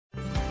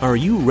Are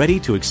you ready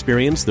to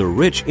experience the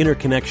rich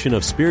interconnection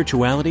of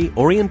spirituality,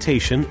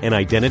 orientation, and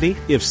identity?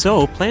 If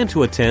so, plan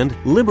to attend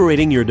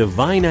Liberating Your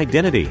Divine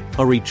Identity,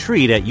 a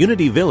retreat at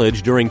Unity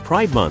Village during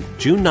Pride Month,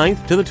 June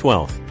 9th to the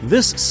 12th.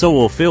 This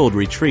soul-filled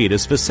retreat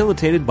is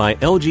facilitated by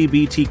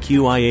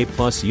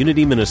LGBTQIA+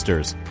 Unity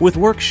ministers, with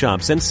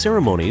workshops and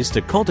ceremonies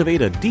to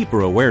cultivate a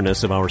deeper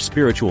awareness of our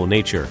spiritual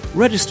nature.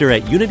 Register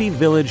at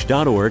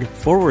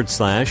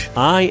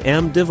unityvillage.org/I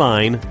Am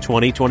Divine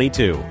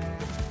 2022.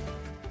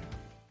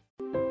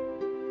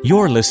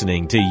 You're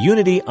listening to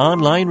Unity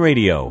Online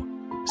Radio,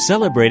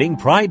 celebrating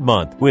Pride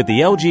Month with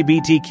the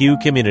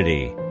LGBTQ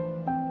community.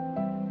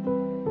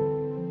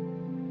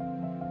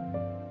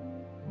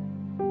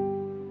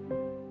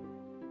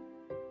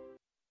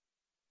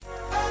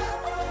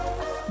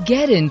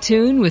 Get in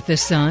tune with the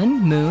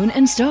sun, moon,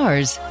 and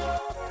stars.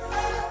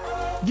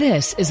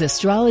 This is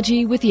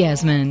Astrology with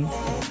Yasmin.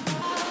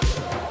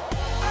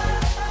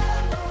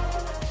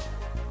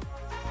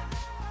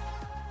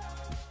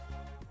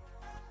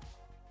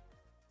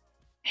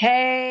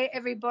 Hey,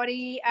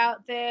 everybody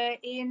out there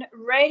in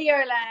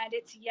Radioland.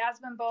 It's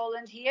Yasmin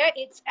Boland here.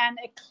 It's an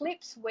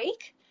eclipse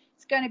week.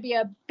 It's going to be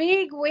a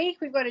big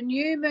week. We've got a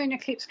new moon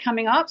eclipse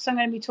coming up, so I'm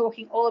going to be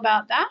talking all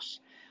about that.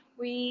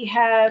 We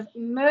have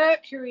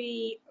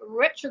Mercury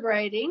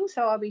retrograding,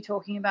 so I'll be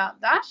talking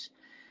about that.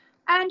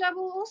 And I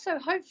will also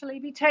hopefully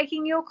be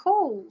taking your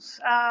calls.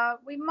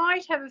 We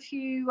might have a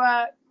few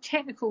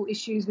technical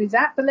issues with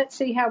that, but let's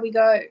see how we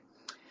go.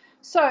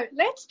 So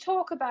let's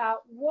talk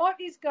about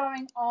what is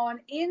going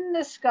on in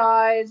the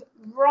skies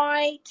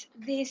right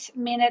this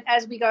minute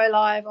as we go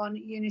live on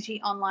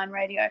Unity Online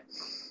Radio.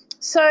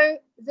 So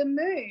the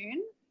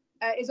moon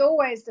is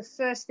always the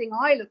first thing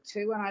I look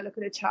to when I look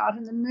at a chart,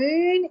 and the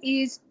moon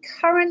is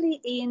currently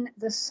in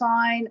the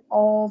sign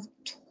of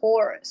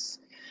Taurus.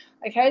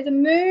 Okay, the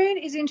moon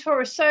is in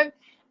Taurus. So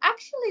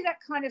actually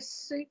that kind of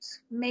suits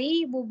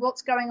me, well,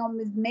 what's going on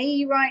with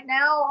me right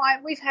now.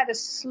 We've had a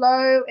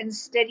slow and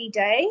steady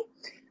day.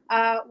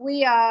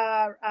 We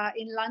are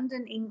in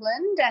London,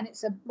 England, and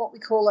it's what we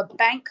call a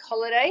bank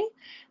holiday.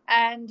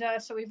 And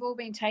so we've all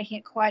been taking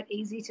it quite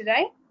easy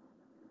today.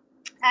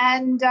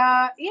 And,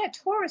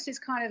 Taurus is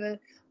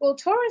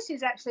Taurus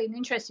is actually an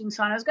interesting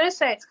sign. I was going to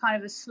say it's kind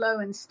of a slow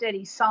and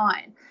steady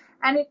sign.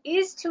 And it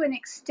is to an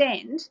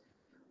extent.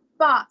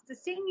 But the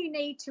thing you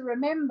need to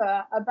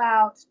remember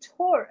about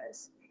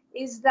Taurus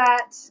is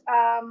that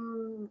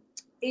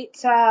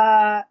it's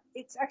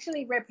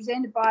actually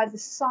represented by the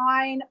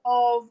sign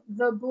of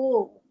the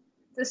bull,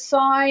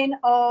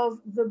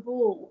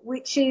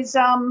 which is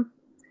obviously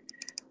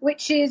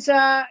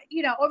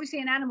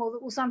an animal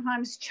that will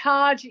sometimes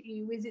charge at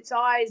you with its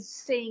eyes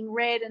seeing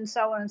red and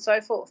so on and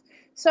so forth.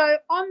 So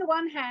on the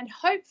one hand,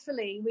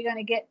 hopefully we're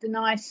going to get the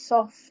nice,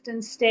 soft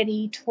and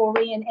steady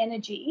Taurian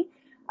energy.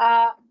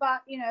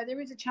 But there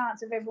is a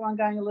chance of everyone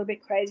going a little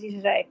bit crazy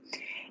today.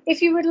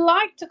 If you would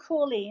like to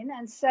call in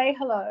and say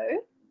hello,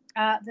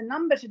 the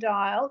number to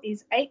dial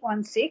is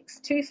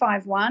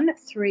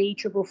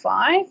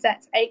 816-251-3555.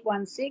 That's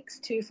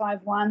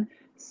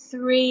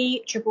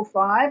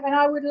 816-251-3555. And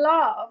I would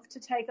love to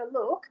take a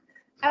look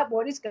at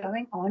what is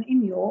going on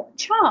in your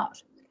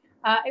chart.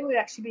 It would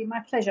actually be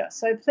my pleasure.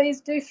 So please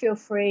do feel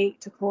free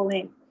to call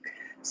in.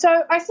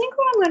 So I think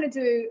what I'm going to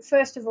do,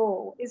 first of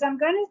all, is I'm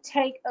going to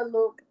take a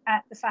look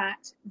at the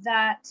fact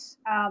that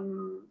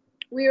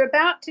we're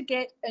about to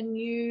get a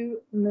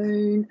new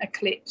moon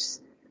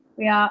eclipse.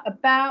 We are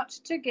about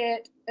to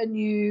get a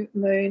new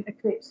moon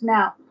eclipse.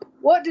 Now,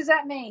 what does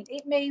that mean?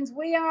 It means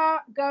we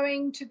are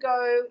going to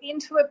go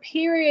into a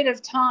period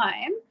of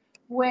time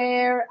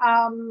where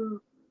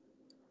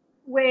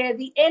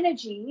the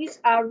energies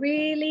are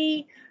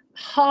really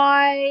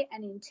high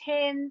and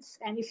intense.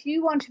 And if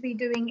you want to be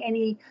doing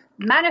any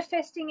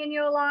manifesting in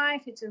your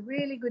life, it's a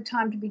really good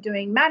time to be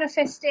doing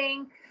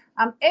manifesting.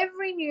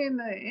 Every new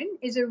moon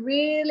is a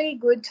really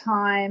good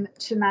time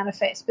to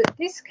manifest. But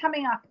this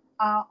coming up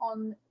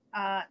on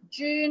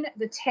June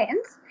the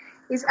 10th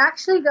is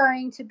actually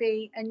going to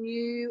be a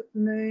new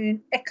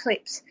moon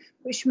eclipse,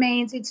 which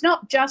means it's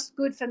not just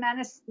good for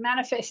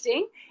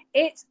manifesting,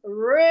 it's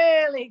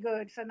really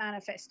good for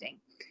manifesting.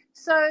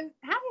 So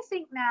have a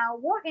think now,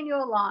 what in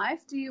your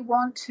life do you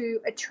want to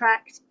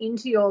attract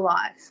into your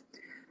life?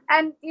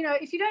 And,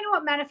 if you don't know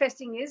what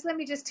manifesting is, let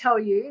me just tell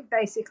you,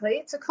 basically,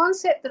 it's a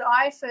concept that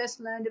I first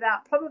learned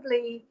about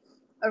probably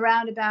I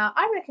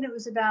reckon it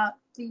was about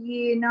the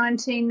year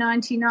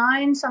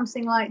 1999,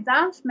 something like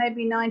that,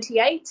 maybe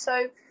 98.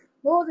 So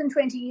more than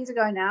 20 years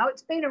ago now.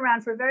 It's been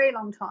around for a very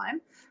long time.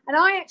 And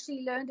I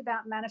actually learned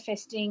about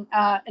manifesting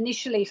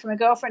initially from a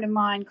girlfriend of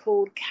mine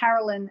called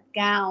Carolyn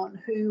Gown,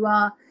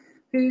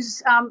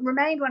 who's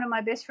remained one of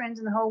my best friends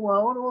in the whole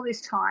world all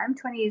this time,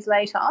 20 years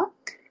later.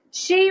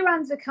 She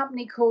runs a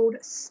company called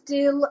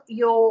Still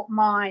Your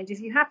Mind. If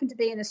you happen to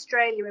be in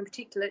Australia in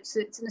particular, it's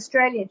an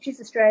Australian. She's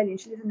Australian.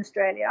 She lives in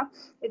Australia.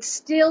 It's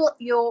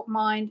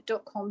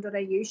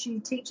stillyourmind.com.au. She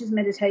teaches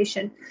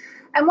meditation.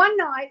 And one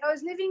night I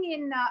was living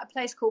in a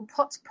place called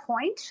Potts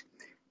Point,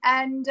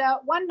 and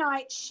one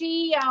night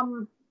she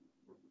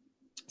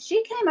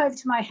she came over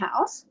to my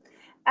house,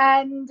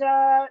 and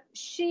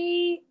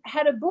she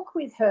had a book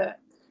with her.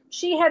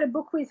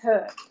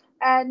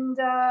 And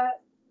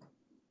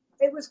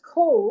it was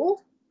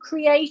called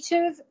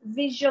Creative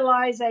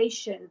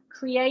Visualization.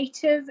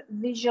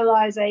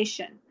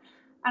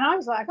 And I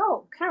was like,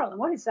 oh, Carolyn,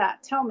 what is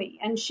that? Tell me.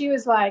 And she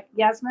was like,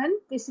 Yasmin,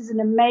 this is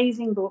an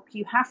amazing book.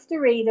 You have to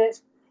read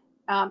it.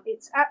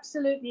 It's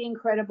absolutely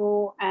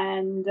incredible.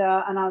 And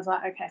I was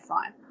like, okay,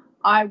 fine.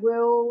 I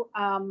will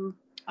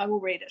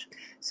read it.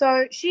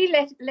 So she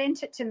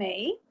lent it to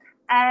me,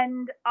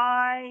 and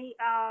I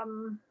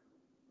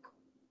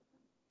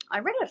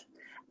read it.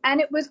 And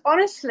it was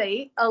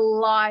honestly a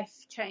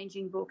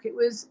life-changing book. It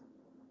was,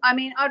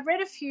 I'd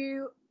read a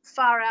few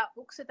far-out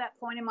books at that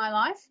point in my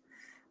life,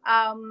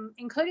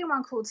 including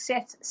one called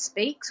Seth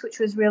Speaks, which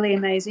was really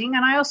amazing.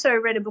 And I also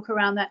read a book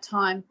around that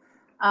time,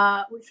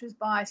 which was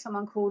by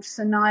someone called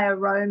Sanaya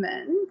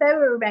Roman. They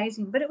were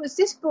amazing. But it was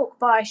this book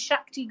by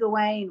Shakti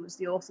Gawain was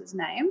the author's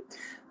name.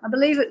 I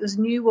believe it was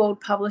New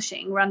World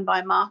Publishing, run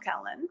by Mark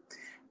Allen.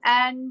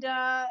 And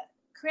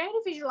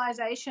creative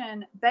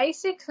visualization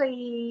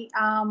basically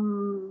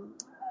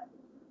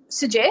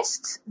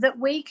suggests that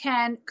we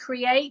can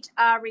create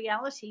our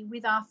reality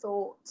with our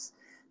thoughts,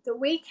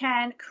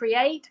 And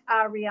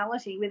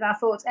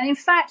in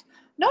fact,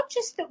 not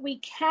just that we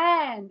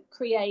can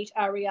create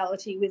our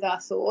reality with our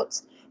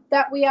thoughts,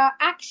 that we are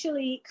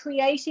actually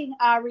creating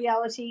our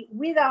reality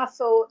with our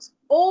thoughts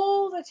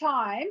all the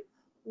time,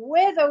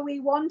 whether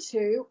we want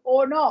to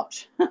or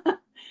not.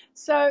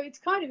 So it's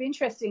kind of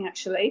interesting,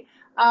 actually,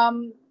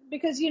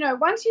 because,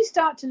 once you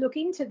start to look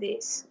into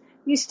this,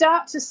 you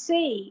start to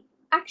see,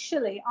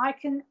 actually, I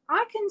can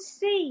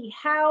see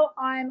how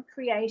I'm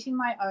creating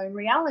my own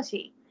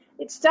reality.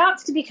 It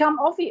starts to become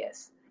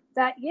obvious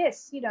that,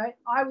 yes,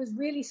 I was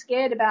really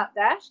scared about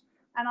that,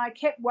 and I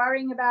kept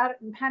worrying about it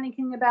and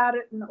panicking about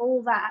it and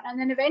all that. And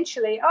then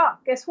eventually,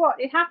 guess what?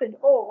 It happened.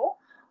 Or,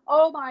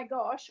 oh my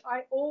gosh,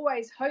 I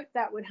always hoped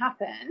that would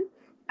happen.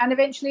 And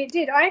eventually it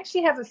did. I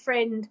actually have a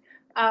friend.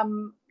 I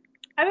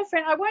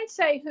won't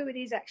say who it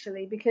is,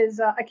 actually, because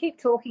I keep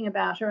talking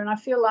about her, and I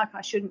feel like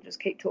I shouldn't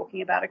just keep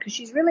talking about her because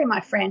she's really my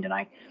friend, and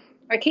I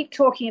keep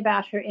talking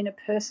about her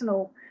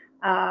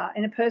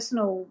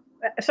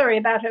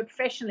about her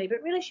professionally,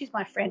 but really she's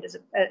my friend as a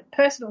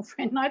personal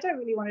friend, and I don't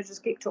really want to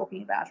just keep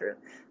talking about her,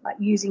 like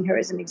using her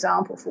as an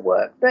example for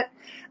work. But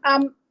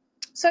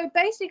so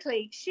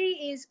basically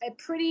she is a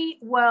pretty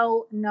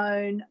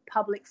well-known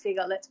public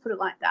figure, let's put it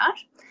like that.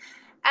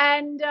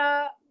 And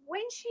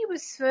when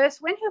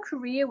her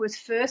career was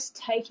first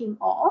taking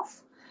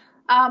off,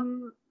 I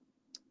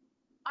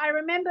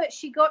remember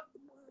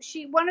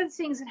one of the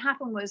things that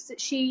happened was that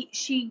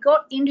she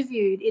got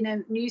interviewed in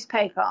a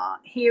newspaper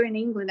here in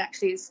England.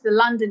 Actually, it's the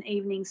London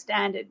Evening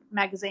Standard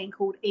magazine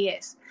called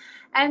ES.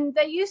 And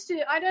they used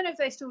to, I don't know if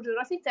they still do it.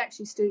 I think they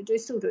actually still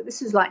do it.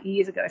 This is like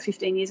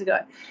 15 years ago.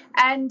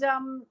 And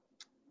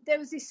there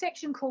was this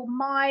section called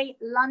My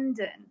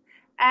London.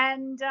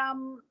 And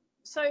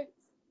so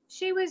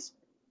she was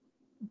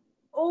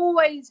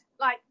always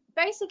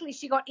basically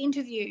she got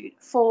interviewed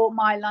for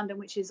My London,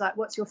 which is like,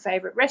 what's your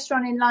favourite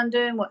restaurant in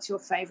London? What's your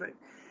favourite,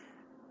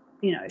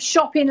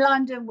 shop in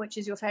London? Which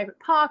is your favourite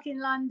park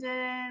in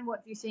London?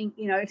 What do you think,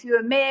 if you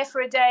were mayor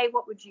for a day,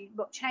 what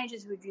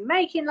changes would you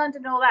make in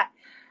London and all that?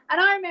 And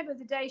I remember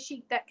the day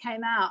that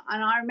came out,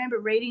 and I remember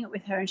reading it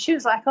with her, and she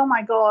was like, oh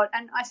my God.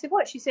 And I said,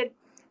 what? She said,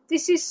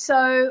 this is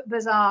so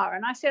bizarre.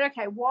 And I said,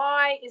 okay,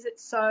 why is it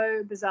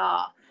so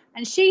bizarre?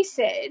 And she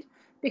said,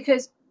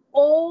 because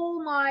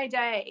all my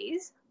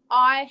days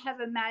I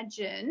have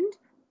imagined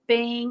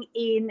being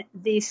in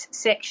this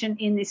section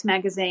in this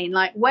magazine,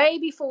 like way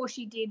before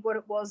she did what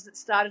it was that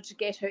started to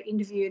get her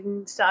interviewed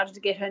and started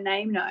to get her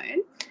name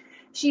known.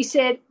 She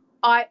said,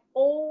 I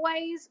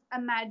always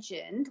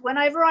imagined,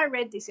 whenever I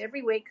read this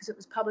every week, because it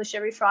was published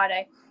every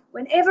Friday,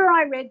 whenever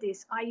I read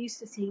this, I used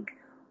to think,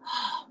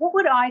 what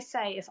would I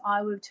say if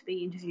I were to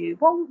be interviewed?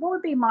 What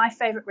would be my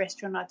favourite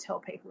restaurant I'd tell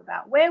people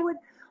about?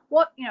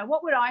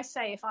 What would I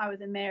say if I were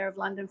the mayor of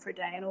London for a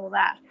day and all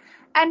that?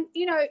 And,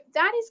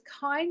 that is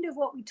kind of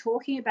what we're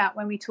talking about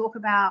when we talk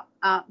about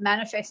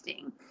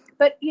manifesting.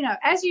 But,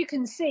 as you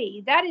can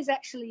see, that is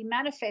actually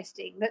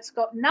manifesting. That's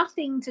got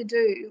nothing to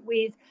do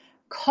with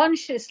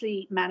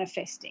consciously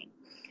manifesting.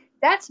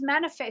 That's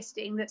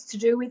manifesting that's to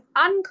do with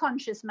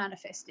unconscious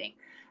manifesting.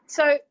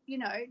 So,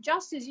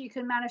 just as you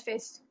can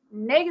manifest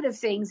negative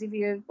things if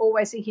you're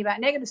always thinking about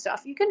negative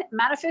stuff, you can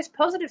manifest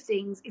positive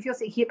things if you're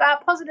thinking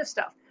about positive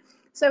stuff.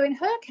 So in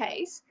her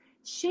case,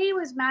 she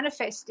was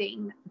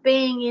manifesting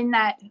being in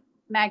that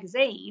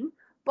magazine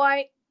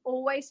by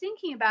always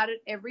thinking about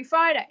it every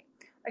Friday.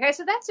 Okay,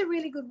 so that's a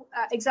really good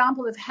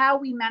example of how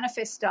we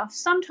manifest stuff,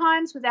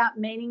 sometimes without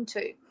meaning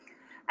to.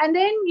 And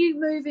then you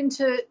move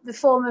into the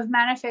form of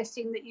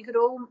manifesting that you could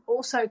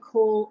also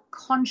call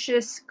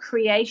conscious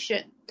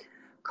creation.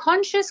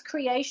 Conscious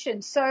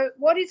creation. So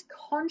what is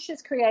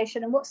conscious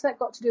creation, and what's that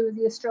got to do with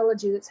the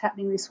astrology that's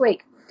happening this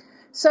week?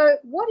 So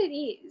what it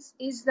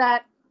is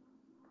that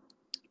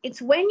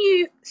it's when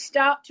you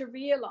start to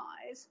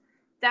realize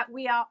that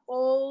we are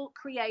all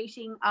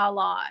creating our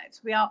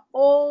lives. We are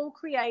all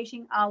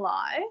creating our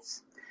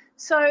lives.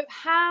 So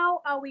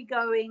how are we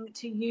going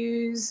to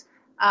use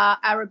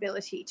our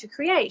ability to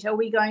create? Are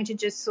we going to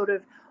just sort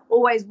of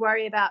always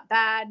worry about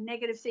bad,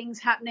 negative things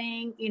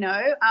happening, you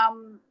know?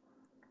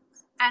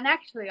 And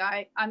actually,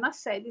 I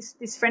must say,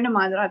 this friend of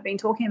mine that I've been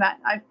talking about,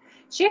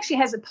 she actually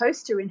has a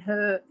poster in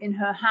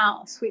her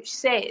house which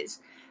says,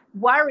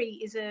 worry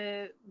is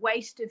a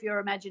waste of your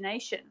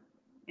imagination,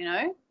 you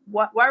know?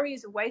 Worry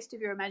is a waste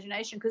of your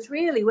imagination, because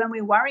really when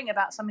we're worrying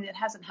about something that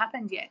hasn't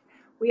happened yet,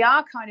 we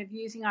are kind of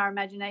using our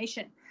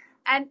imagination.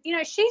 And, you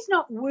know, she's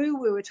not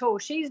woo-woo at all.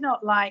 She's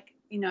not like,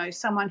 you know,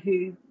 someone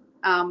who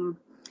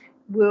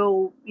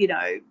will, you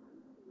know,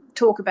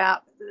 talk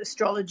about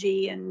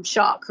astrology and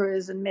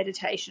chakras and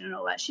meditation and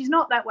all that. She's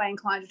not that way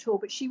inclined at all,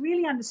 but she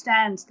really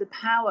understands the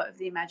power of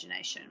the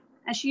imagination,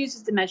 and she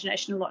uses the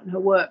imagination a lot in her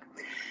work.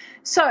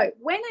 So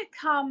when it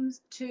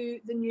comes to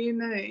the new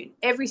moon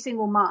every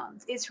single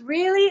month, it's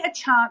really a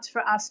chance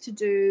for us to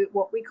do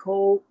what we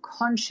call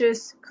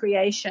conscious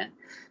creation.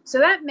 So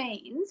that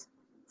means,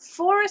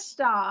 for a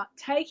start,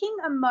 taking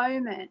a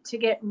moment to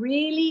get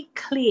really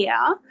clear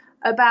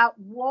about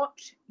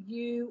what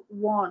you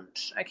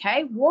want,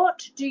 okay?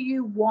 What do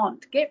you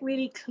want? Get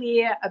really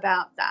clear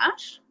about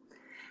that.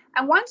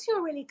 And once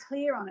you're really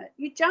clear on it,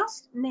 you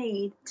just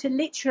need to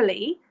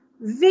literally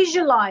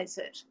visualize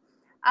it.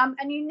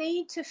 And you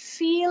need to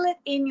feel it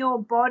in your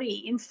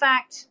body. In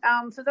fact,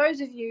 for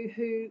those of you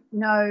who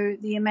know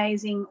the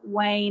amazing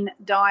Wayne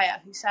Dyer,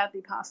 who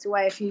sadly passed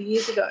away a few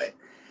years ago,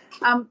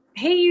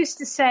 he used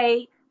to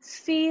say,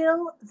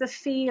 feel the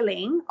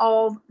feeling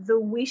of the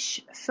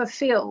wish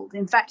fulfilled.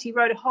 In fact, he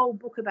wrote a whole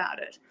book about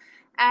it.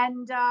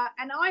 And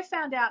I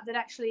found out that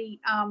actually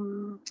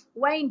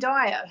Wayne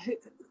Dyer, who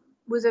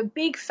was a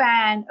big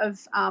fan of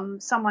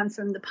someone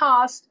from the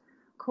past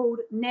called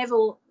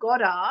Neville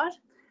Goddard,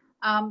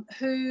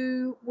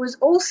 who was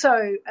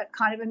also a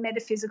kind of a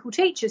metaphysical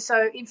teacher.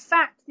 So, in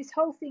fact, this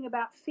whole thing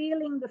about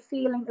feeling the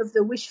feeling of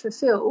the wish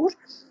fulfilled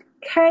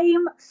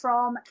came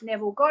from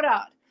Neville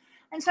Goddard.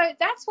 And so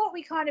that's what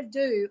we kind of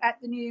do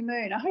at the new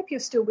moon. I hope you're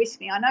still with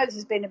me. I know this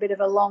has been a bit of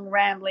a long,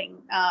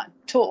 rambling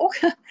talk,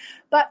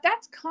 but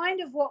that's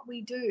kind of what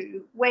we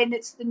do when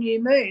it's the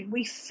new moon.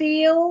 We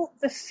feel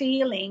the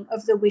feeling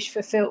of the wish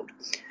fulfilled.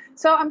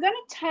 So I'm going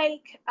to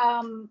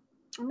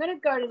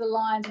go to the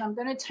lines and I'm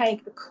going to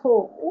take a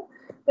call.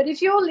 But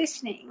if you're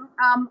listening,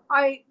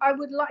 I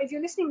would like, if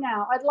you're listening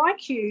now, I'd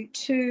like you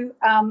to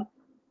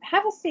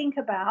have a think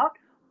about,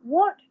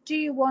 what do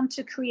you want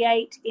to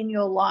create in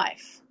your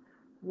life?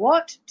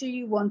 What do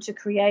you want to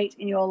create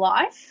in your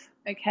life?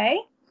 Okay.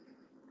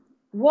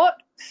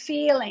 What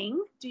feeling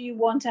do you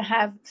want to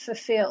have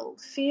fulfilled?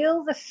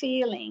 Feel the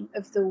feeling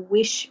of the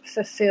wish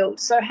fulfilled.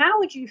 So how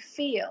would you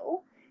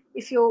feel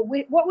if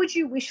what would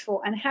you wish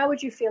for, and how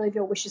would you feel if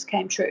your wishes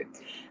came true?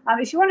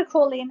 If you want to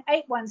call in,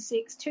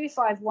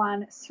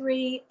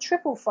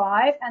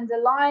 816-251-3555, and the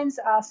lines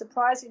are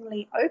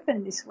surprisingly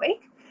open this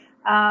week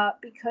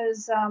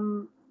because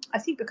I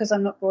think because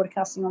I'm not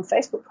broadcasting on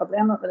Facebook, probably.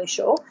 I'm not really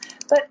sure.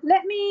 But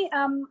let me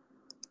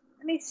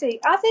see.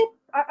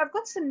 I've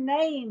got some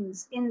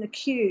names in the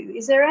queue.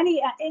 Is there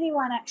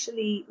anyone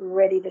actually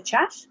ready to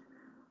chat?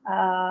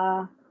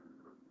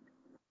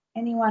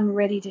 Anyone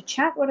ready to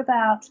chat? What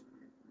about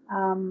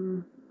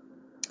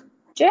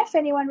Jeff?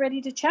 Anyone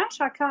ready to chat?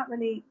 I can't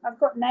really. I've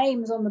got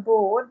names on the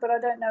board, but I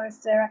don't know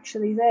if they're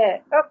actually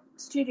there. Oh,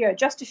 studio,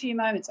 just a few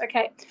moments.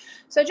 Okay,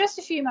 so just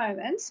a few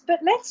moments.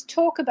 But let's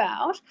talk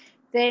about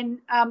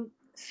then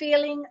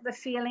feeling the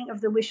feeling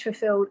of the wish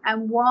fulfilled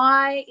and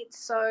why it's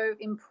so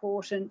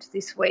important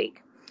this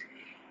week.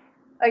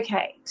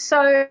 Okay,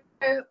 so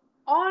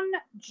on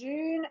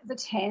June the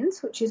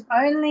 10th, which is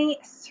only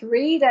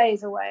 3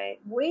 days away,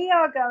 we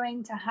are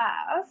going to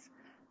have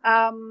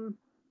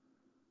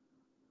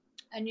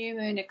a new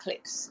moon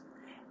eclipse.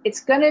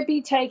 It's going to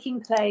be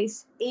taking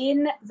place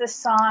in the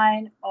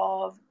sign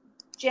of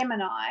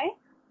Gemini,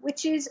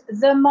 which is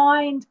the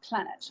mind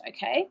planet,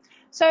 okay?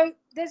 So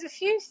there's a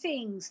few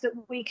things that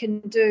we can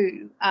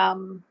do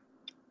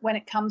when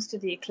it comes to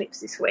the eclipse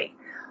this week.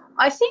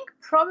 I think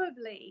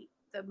probably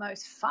the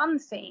most fun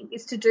thing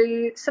is to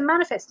do some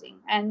manifesting,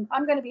 and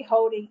I'm going to be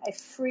holding a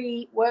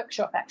free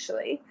workshop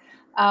actually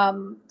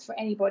for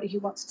anybody who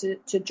wants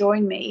to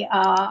join me.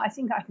 I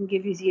think I can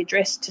give you the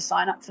address to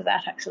sign up for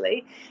that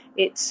actually.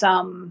 It's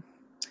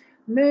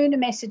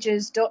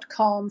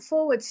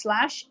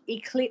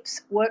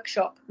moonmessages.com/eclipse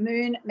workshop,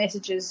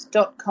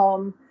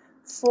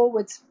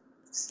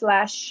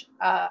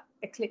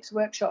 moonmessages.com/eclipse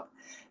workshop.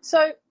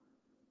 So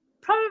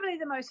probably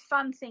the most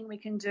fun thing we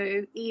can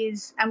do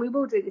is, and we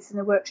will do this in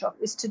the workshop,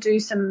 is to do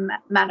some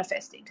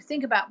manifesting, to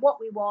think about what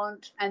we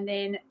want and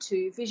then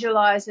to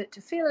visualize it, to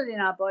feel it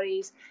in our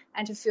bodies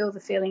and to feel the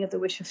feeling of the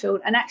wish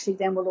fulfilled. And actually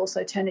then we'll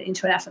also turn it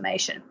into an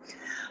affirmation.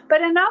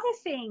 But another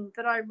thing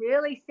that I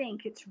really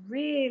think it's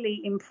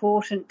really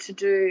important to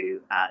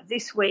do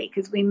this week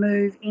as we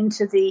move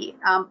into the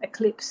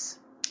eclipse,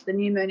 the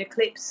new moon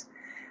eclipse,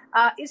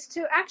 is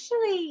to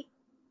actually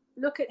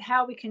look at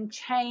how we can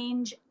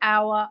change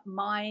our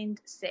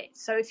mindset.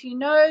 So if you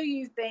know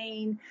you've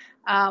been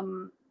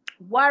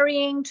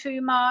worrying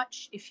too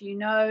much, if you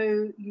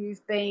know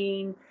you've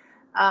been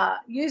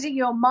using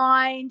your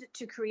mind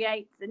to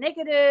create the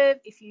negative,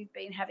 if you've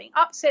been having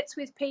upsets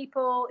with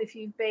people, if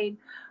you've been,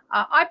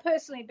 I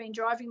personally have been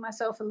driving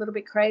myself a little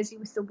bit crazy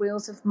with the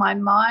wheels of my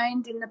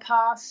mind in the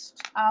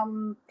past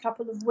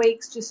couple of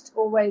weeks, just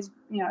always,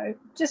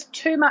 just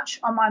too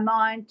much on my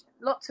mind.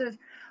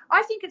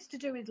 I think it's to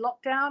do with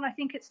lockdown. I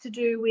think it's to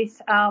do with,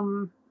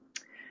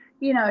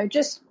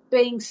 just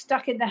being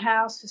stuck in the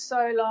house for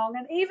so long.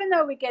 And even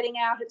though we're getting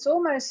out, it's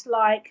almost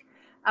like,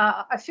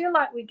 I feel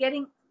like we're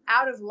getting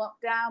out of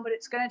lockdown, but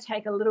it's going to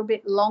take a little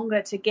bit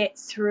longer to get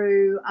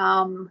through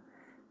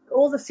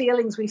all the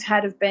feelings we've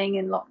had of being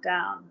in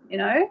lockdown,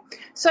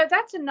 So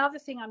that's another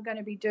thing I'm going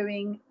to be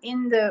doing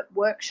in the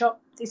workshop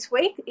this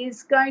week,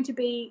 is going to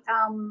be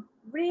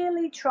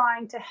really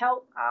trying to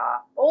help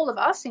all of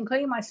us,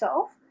 including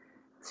myself,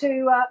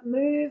 to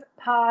move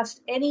past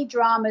any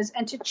dramas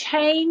and to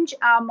change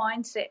our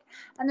mindset.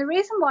 And the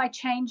reason why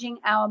changing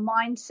our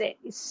mindset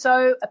is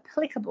so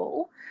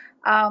applicable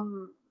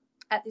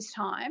at this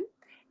time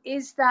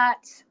is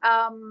that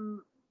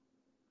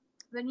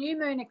the new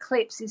moon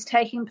eclipse is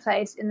taking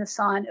place in the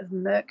sign of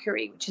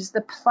Mercury, which is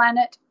the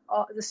planet,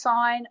 the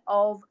sign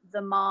of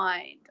the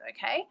mind,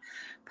 okay?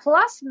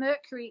 Plus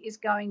Mercury is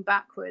going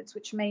backwards,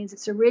 which means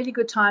it's a really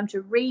good time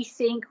to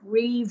rethink,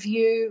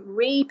 review,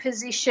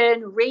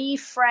 reposition,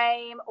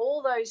 reframe,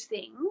 all those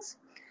things.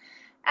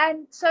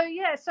 And so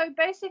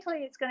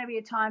basically it's going to be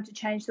a time to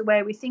change the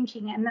way we're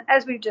thinking. And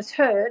as we've just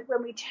heard,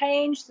 when we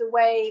change the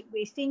way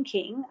we're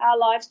thinking, our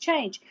lives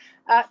change.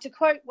 To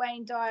quote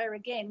Wayne Dyer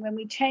again, when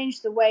we change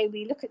the way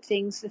we look at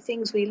things, the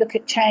things we look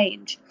at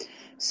change.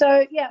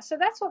 So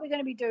that's what we're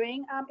going to be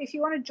doing. If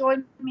you want to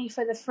join me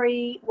for the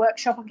free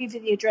workshop, I'll give you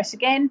the address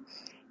again.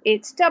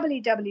 It's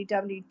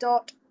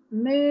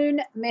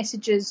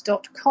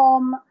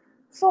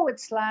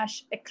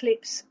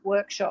www.moonmessages.com/eclipse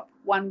workshop,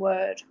 one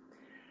word.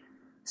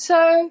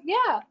 So,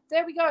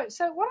 there we go.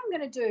 So what I'm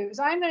going to do is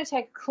I'm going to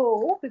take a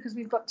call because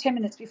we've got 10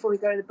 minutes before we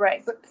go to the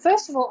break. But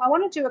first of all, I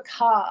want to do a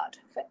card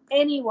for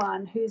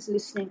anyone who's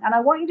listening. And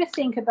I want you to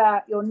think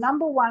about your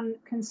number one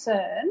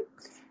concern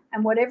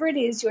and whatever it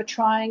is you're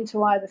trying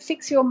to either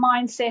fix your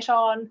mindset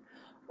on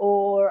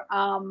or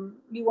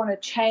you want to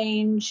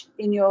change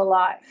in your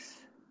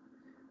life.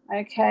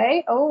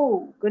 Okay.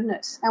 Oh,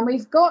 goodness. And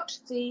we've got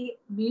the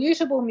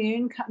beautiful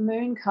moon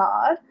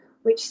card,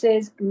 which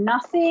says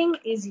nothing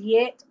is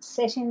yet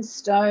set in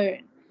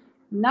stone.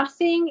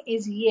 Nothing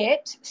is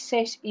yet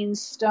set in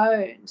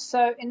stone.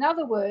 So, in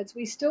other words,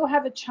 we still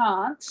have a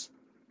chance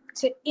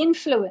to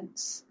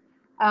influence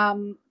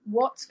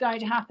what's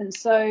going to happen.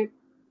 So,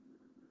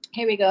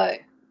 here we go.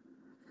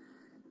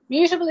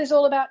 Mutable is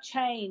all about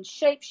change,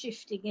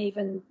 shape-shifting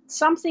even.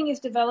 Something is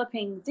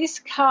developing. This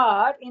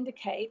card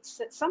indicates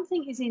that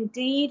something is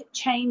indeed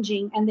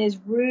changing and there's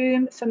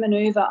room for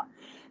maneuver.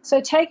 So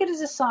take it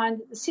as a sign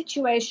that the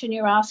situation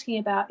you're asking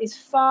about is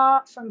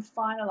far from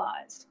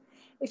finalised.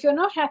 If you're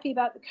not happy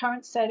about the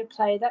current state of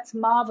play, that's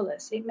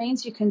marvellous. It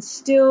means you can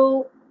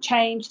still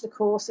change the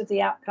course of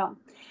the outcome.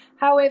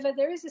 However,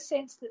 there is a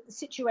sense that the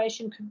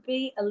situation could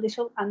be a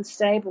little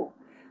unstable.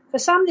 For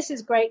some, this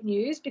is great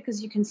news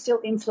because you can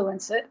still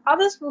influence it.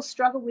 Others will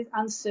struggle with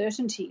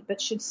uncertainty but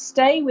should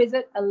stay with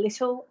it a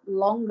little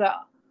longer.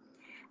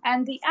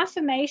 And the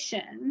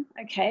affirmation,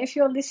 okay, if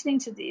you're listening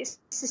to this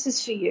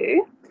is for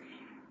you.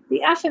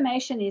 The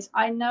affirmation is,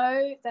 I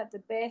know that the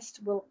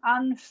best will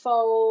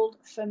unfold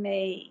for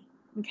me.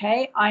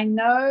 Okay, I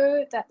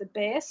know that the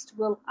best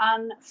will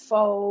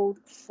unfold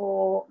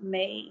for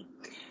me.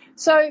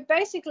 So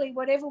basically,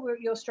 whatever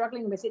you're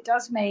struggling with, it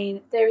does mean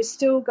there is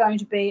still going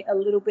to be a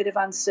little bit of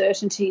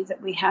uncertainty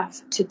that we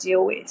have to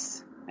deal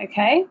with.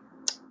 Okay,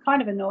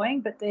 kind of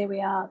annoying, but there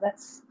we are.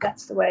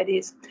 That's the way it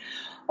is.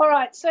 All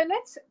right, so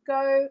let's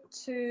go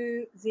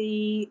to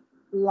the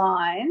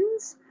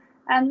lines,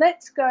 and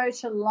let's go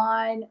to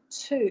line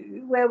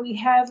 2, where we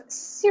have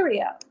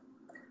Syria.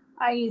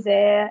 Are you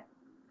there,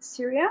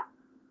 Syria?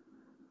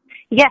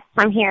 Yes,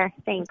 I'm here.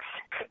 Thanks.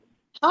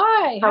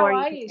 Hi, how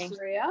are you,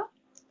 Syria?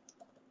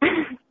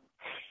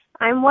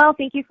 I'm well,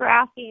 thank you for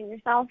asking.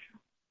 Yourself?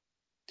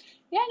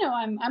 Yeah, no,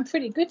 I'm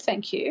pretty good,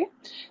 thank you.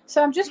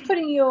 So I'm just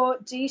putting your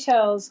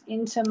details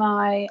into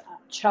my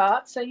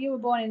chart. So you were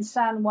born in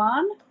San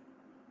Juan?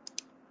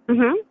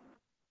 Mm-hmm.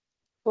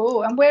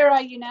 Cool. And where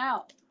are you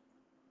now?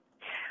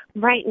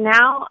 Right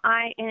now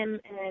I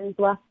am in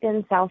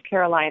Bluffton, South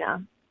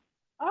Carolina.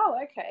 Oh,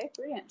 okay,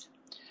 brilliant.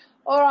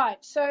 All right,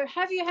 so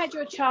have you had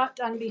your chart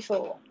done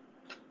before?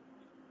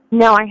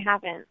 No, I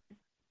haven't.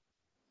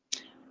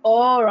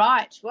 All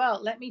right,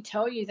 well, let me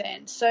tell you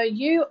then. So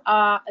you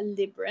are a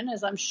Libran,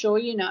 as I'm sure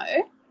you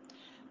know,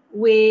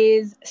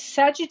 with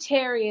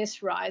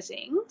Sagittarius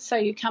rising. So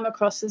you come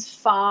across as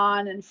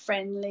fun and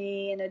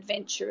friendly and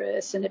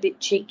adventurous and a bit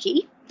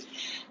cheeky.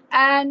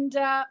 And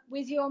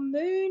with your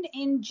moon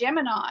in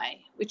Gemini,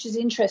 which is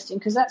interesting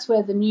because that's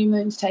where the new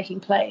moon's taking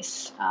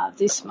place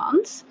this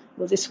month.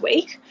 this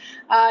week.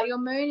 Your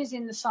moon is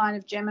in the sign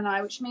of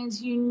Gemini, which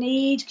means you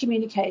need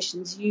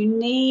communications, you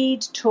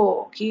need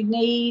talk, you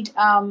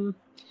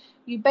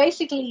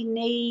basically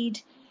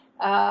need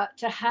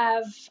to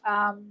have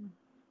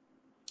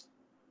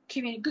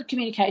good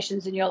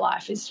communications in your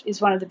life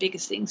is one of the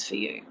biggest things for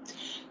you.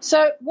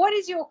 So what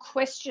is your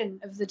question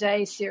of the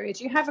day, Syria?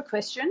 Do you have a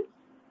question?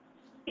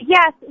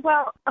 Yes.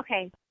 Well,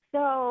 okay.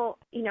 So,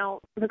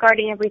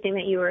 regarding everything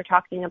that you were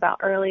talking about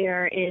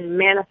earlier in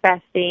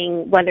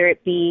manifesting, whether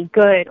it be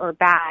good or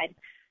bad.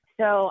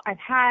 So I've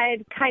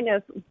had kind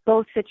of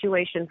both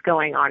situations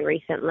going on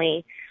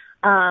recently.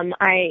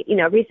 I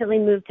recently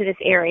moved to this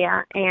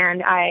area,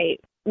 and I,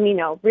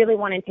 really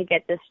wanted to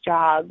get this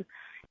job.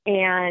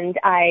 And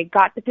I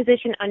got the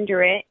position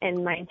under it,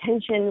 and my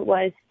intention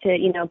was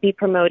to, be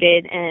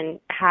promoted and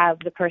have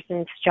the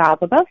person's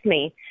job above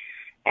me.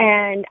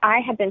 And I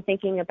had been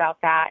thinking about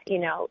that,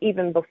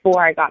 even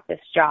before I got this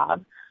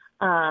job.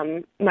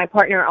 My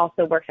partner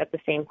also works at the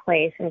same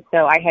place, and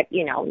so I had,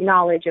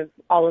 knowledge of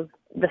all of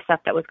the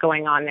stuff that was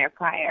going on there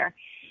prior.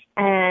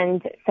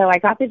 And so I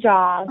got the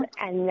job,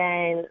 and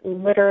then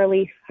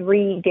literally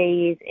 3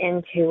 days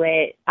into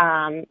it,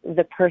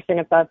 the person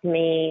above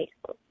me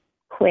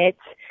quit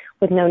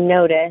with no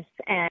notice,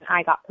 and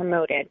I got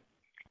promoted.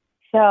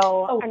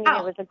 So,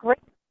 it was a great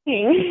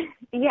thing.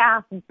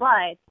 Yeah,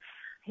 but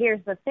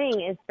here's the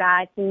thing is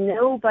that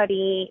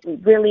nobody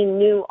really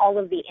knew all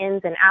of the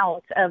ins and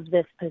outs of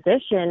this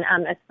position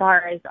as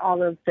far as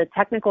all of the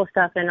technical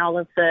stuff and all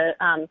of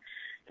the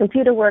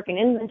computer work and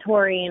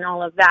inventory and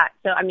all of that.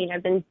 So,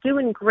 I've been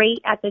doing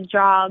great at the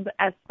job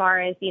as far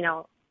as,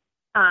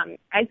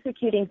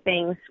 executing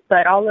things,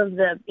 but all of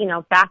the,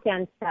 back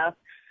end stuff,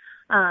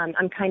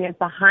 I'm kind of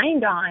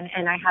behind on,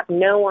 and I have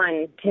no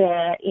one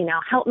to,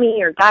 help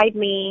me or guide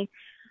me.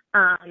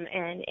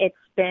 And it's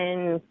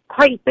been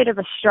quite a bit of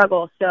a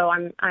struggle. So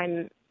I'm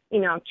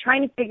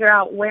trying to figure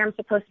out where I'm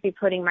supposed to be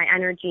putting my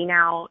energy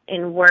now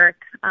in work,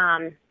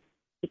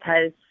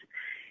 because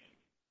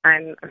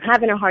I'm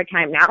having a hard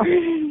time now.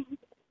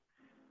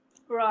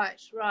 Right.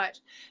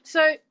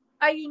 So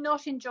are you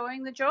not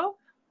enjoying the job?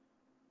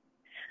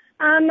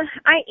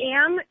 I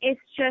am. It's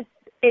just,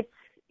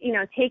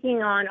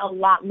 taking on a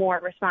lot more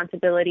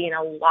responsibility and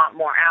a lot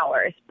more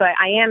hours, but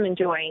I am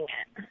enjoying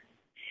it.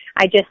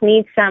 I just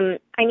need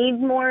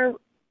more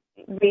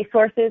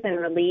resources and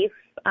relief.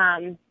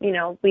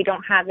 We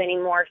don't have any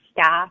more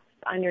staff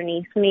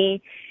underneath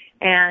me,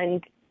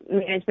 and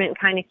management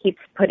kind of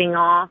keeps putting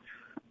off,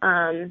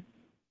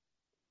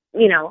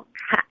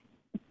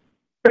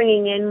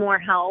 bringing in more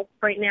help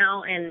right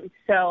now. And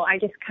so I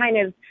just kind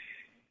of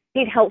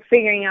need help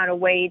figuring out a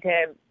way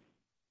to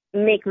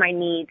make my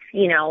needs,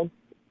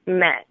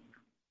 met.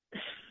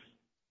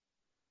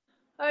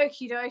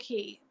 Okie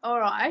dokie. All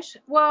right.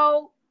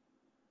 Well,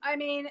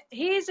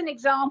 here's an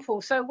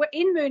example. So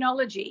in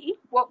Moonology,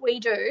 what we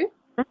do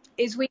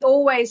is we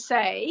always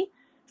say,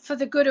 for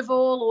the good of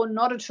all or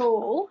not at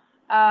all,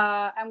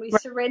 and we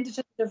surrender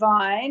to the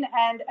divine.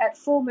 And at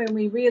full moon,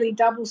 we really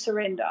double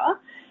surrender.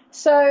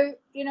 So,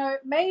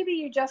 maybe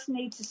you just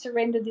need to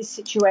surrender this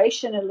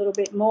situation a little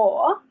bit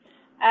more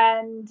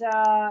and,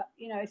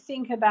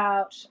 think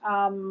about,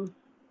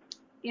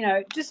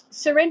 just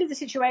surrender the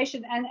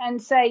situation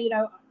and say,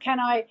 can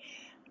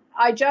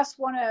I just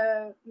want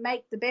to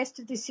make the best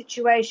of this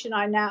situation.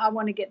 I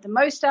want to get the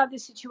most out of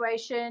this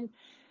situation.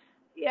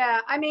 Yeah,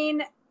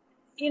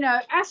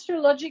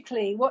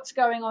 astrologically, what's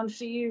going on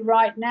for you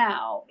right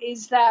now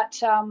is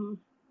that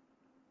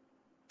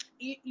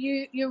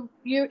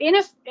you're in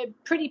a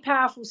pretty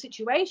powerful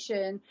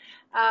situation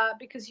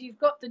because you've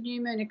got the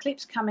new moon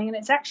eclipse coming, and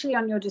it's actually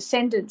on your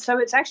descendant. So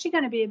it's actually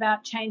going to be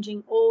about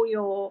changing all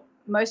your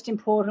most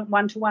important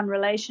one-to-one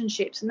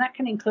relationships, and that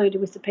can include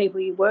with the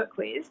people you work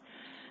with.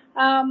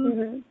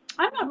 I'm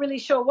not really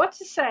sure what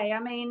to say.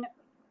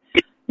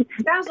 It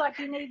sounds like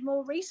you need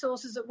more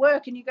resources at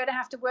work, and you're going to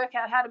have to work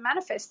out how to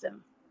manifest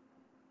them.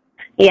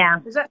 Yeah,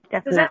 does that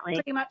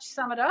pretty much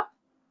sum it up?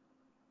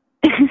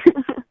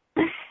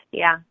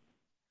 Yeah.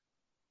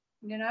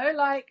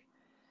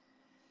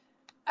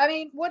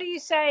 What are you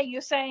saying?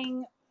 You're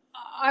saying,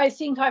 I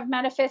think I've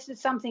manifested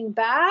something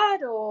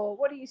bad, or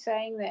what are you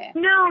saying there?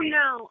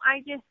 No.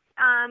 I just,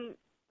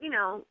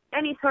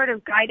 any sort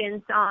of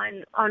guidance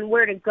on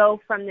where to go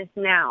from this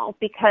now,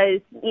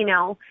 because,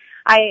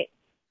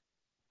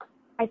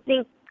 I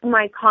think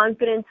my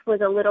confidence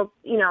was a little,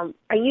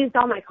 I used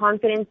all my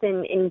confidence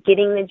in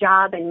getting the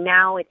job, and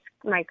now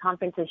my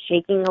confidence is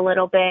shaking a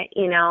little bit,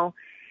 and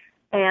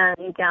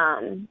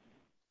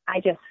I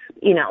just,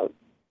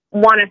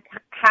 want to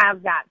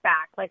have that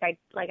back like I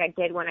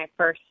did when I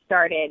first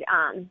started.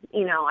 I'm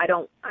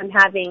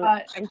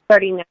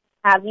starting to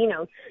have,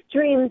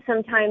 dreams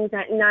sometimes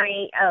at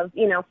night of,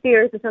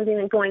 fears of something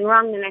that's going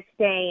wrong the next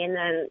day, and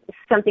then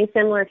something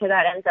similar to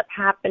that ends up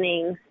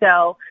happening.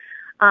 So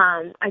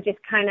I just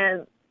kind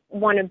of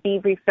want to be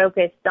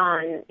refocused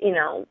on,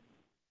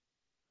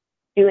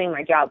 doing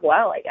my job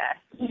well, I guess.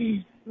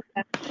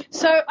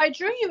 So I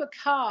drew you a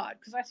card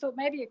because I thought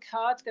maybe a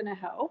card's going to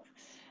help.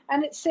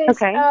 And it says,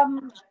 okay.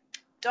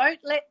 don't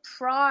let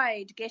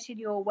pride get in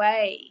your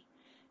way.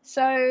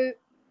 So,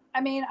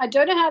 I mean, I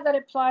don't know how that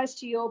applies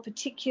to your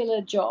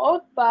particular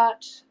job,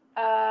 but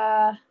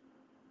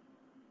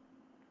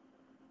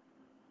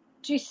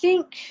do you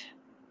think,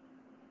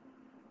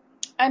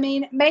 I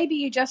mean, maybe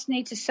you just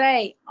need to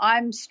say,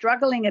 I'm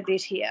struggling a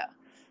bit here,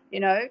 you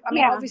know? I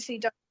mean, obviously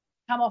don't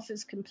come off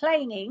as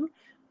complaining,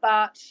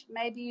 but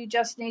maybe you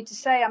just need to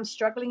say, I'm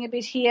struggling a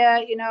bit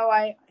here. You know,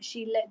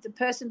 the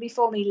person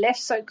before me left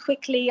so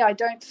quickly. I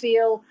don't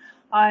feel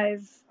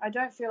I've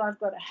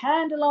got a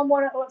handle on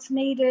what's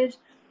needed.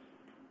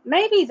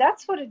 Maybe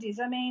that's what it is.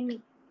 I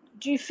mean,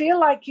 do you feel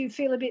like you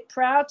feel a bit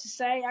proud to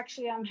say,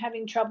 actually, I'm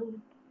having trouble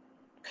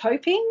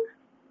coping?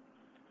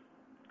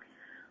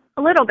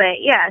 A little bit,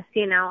 yes.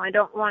 You know, I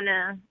don't want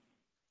to,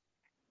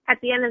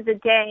 at the end of the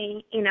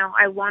day, you know,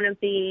 I want to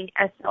be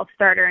a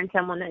self-starter and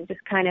someone that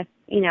just kind of,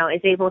 you know,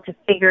 is able to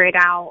figure it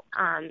out,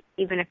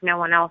 even if no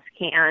one else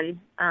can.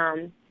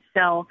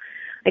 So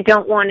I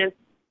don't want to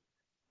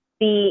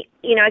be,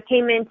 you know, I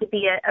came in to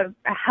be a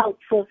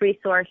helpful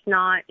resource,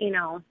 not, you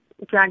know,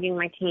 dragging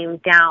my team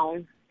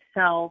down.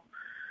 So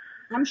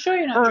I'm sure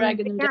you're not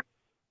dragging them down.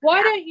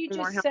 Why don't you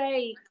just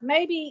say,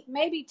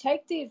 maybe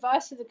take the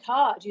advice of the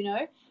card, you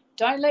know,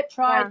 don't let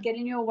pride get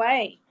in your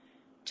way.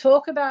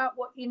 Talk about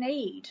what you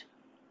need,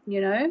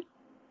 you know?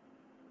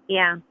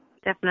 Yeah,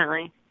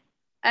 definitely.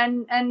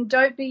 And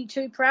don't be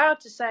too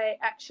proud to say,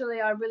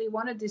 actually, I really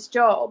wanted this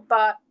job,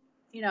 but,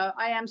 you know,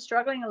 I am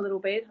struggling a little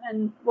bit,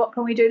 and what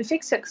can we do to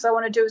fix it? Because I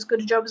want to do as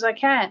good a job as I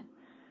can.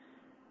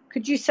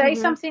 Could you say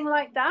something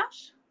like that?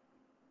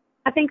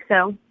 I think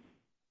so.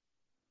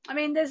 I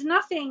mean, there's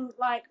nothing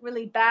like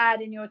really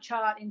bad in your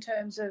chart in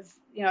terms of,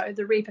 you know,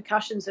 the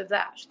repercussions of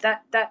that.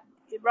 That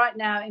right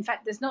now, in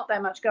fact, there's not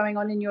that much going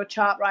on in your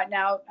chart right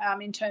now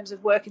in terms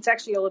of work. It's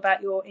actually all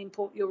about your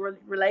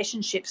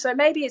relationships. So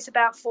maybe it's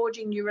about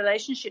forging new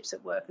relationships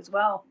at work as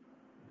well.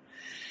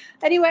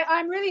 Anyway,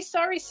 I'm really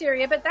sorry,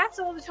 Syria, but that's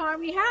all the time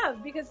we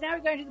have because now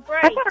we're going to the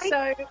break. Right.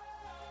 So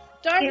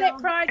don't let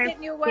pride get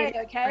in your way,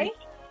 okay?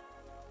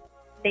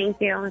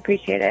 Thank you. I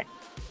appreciate it.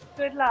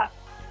 Good luck.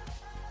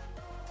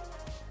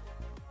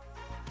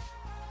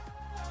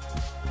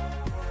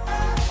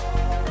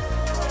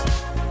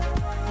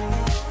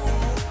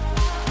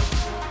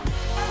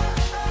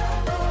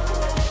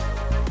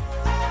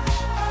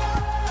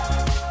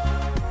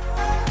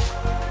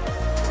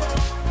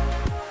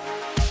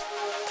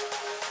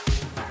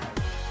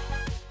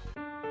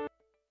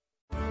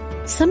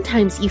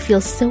 Sometimes you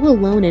feel so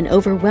alone and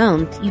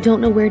overwhelmed you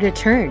don't know where to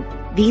turn.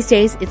 These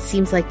days, it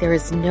seems like there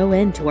is no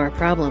end to our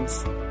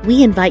problems.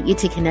 We invite you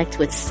to connect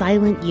with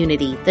Silent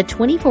Unity, the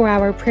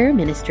 24-hour prayer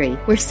ministry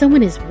where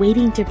someone is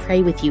waiting to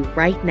pray with you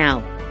right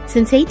now.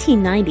 Since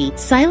 1890,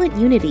 Silent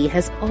Unity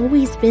has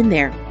always been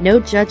there. No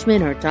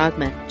judgment or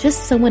dogma,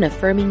 just someone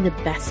affirming the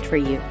best for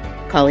you.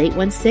 Call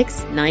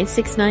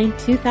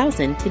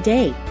 816-969-2000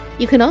 today.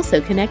 You can also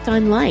connect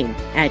online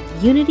at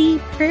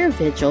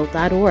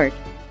unityprayervigil.org.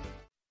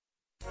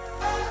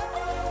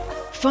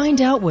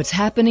 Find out what's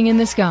happening in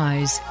the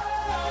skies.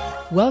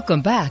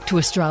 Welcome back to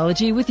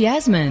Astrology with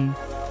Yasmin.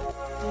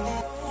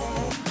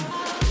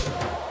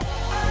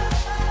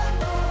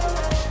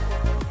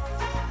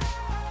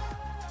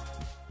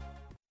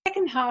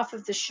 Second half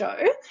of the show.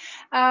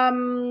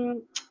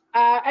 And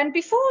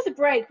before the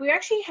break, we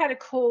actually had a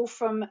call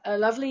from a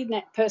lovely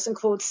person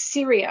called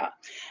Syria.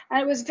 And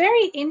it was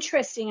very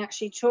interesting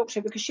actually to talk to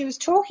her because she was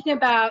talking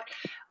about,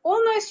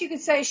 almost you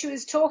could say she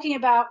was talking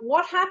about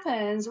what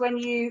happens when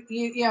you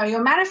know,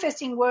 your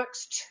manifesting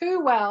works too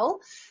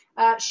well.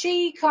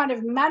 She kind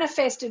of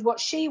manifested what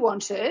she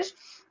wanted,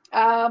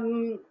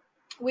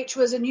 which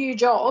was a new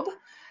job.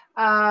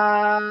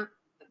 But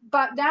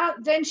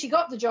then she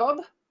got the job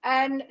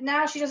and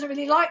now she doesn't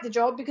really like the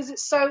job because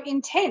it's so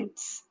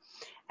intense.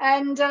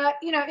 And,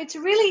 you know, it's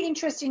a really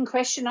interesting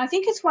question. I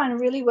think it's one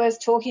really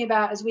worth talking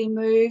about as we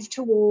move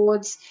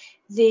towards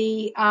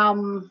the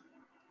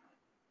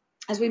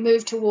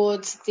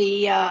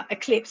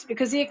eclipse,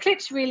 because the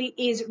eclipse really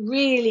is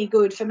really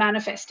good for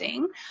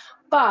manifesting.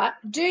 But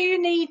do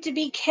you need to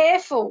be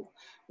careful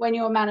when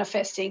you're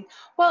manifesting?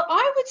 Well,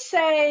 I would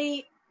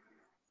say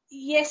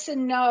yes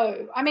and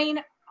no. I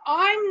mean,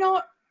 I'm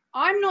not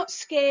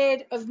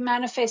scared of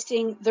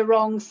manifesting the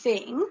wrong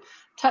thing,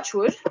 touch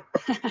wood,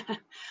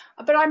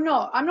 but I'm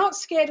not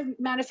scared of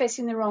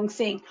manifesting the wrong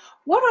thing.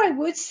 What I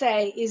would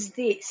say is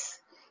this.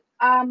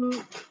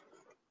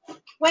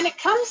 When it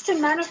comes to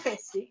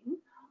manifesting,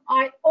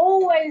 I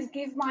always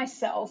give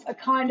myself a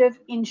kind of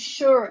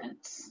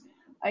insurance,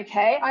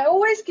 okay? I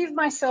always give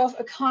myself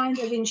a kind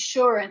of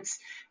insurance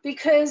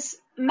because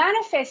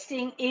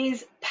manifesting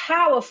is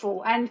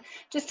powerful. And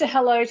just a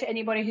hello to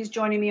anybody who's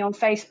joining me on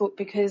Facebook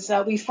because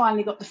we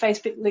finally got the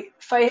Facebook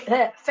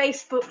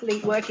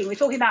link working. We're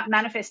talking about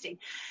manifesting.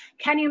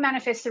 Can you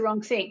manifest the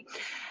wrong thing?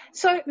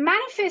 So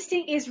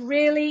manifesting is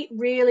really,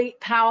 really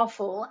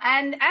powerful.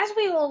 And as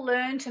we all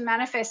learn to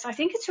manifest, I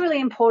think it's really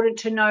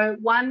important to know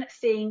one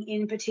thing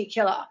in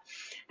particular.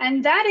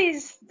 And that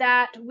is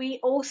that we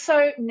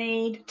also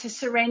need to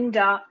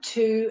surrender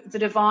to the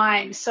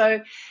divine.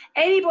 So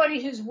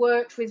anybody who's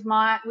worked with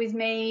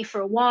me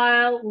for a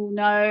while will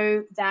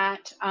know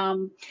that,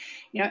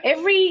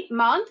 every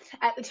month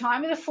at the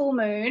time of the full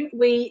moon,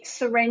 we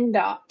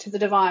surrender to the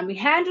divine. We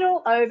hand it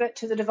all over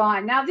to the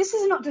divine. Now, this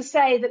is not to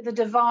say that the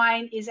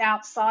divine is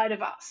outside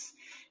of us.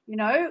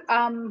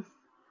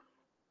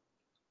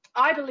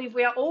 I believe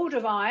we are all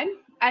divine,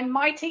 and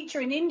my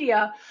teacher in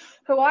India,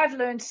 who I've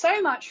learned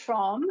so much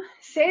from,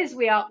 says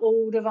we are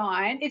all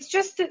divine. It's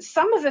just that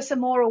some of us are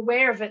more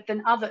aware of it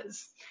than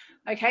others.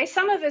 Okay,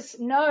 some of us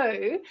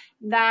know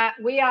that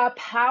we are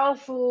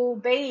powerful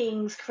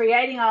beings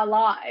creating our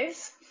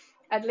lives.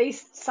 At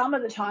least some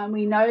of the time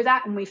we know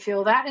that and we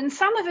feel that. And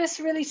some of us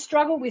really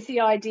struggle with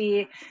the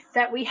idea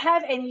that we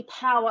have any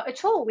power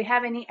at all, we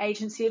have any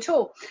agency at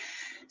all.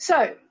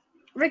 So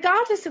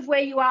regardless of where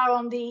you are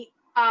on the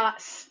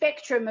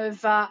spectrum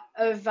of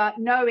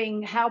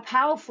knowing how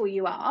powerful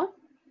you are,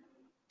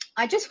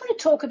 I just want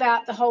to talk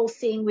about the whole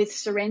thing with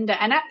surrender.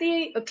 And at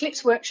the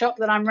Eclipse workshop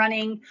that I'm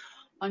running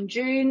on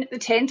June the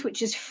 10th,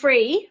 which is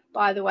free,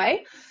 by the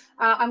way,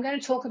 I'm going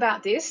to talk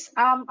about this.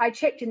 I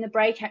checked in the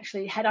break,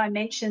 actually, had I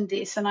mentioned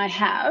this, and I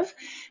have.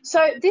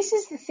 So this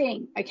is the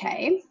thing,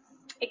 okay?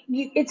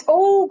 It's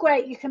all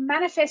great. You can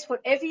manifest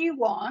whatever you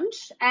want.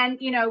 And,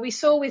 we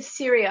saw with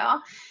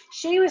Syria,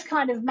 she was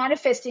kind of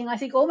manifesting, I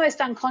think,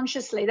 almost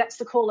unconsciously. That's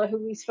the caller who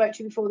we spoke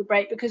to before the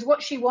break, because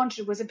what she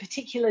wanted was a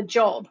particular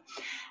job.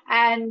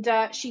 And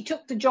she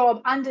took the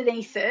job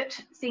underneath it,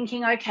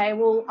 thinking, okay,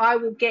 well, I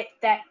will get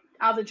that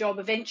other job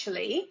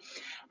eventually.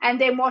 And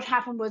then what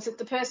happened was that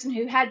the person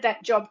who had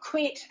that job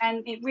quit,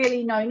 and it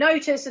really no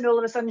notice, and all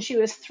of a sudden she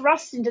was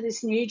thrust into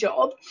this new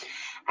job.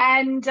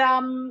 And,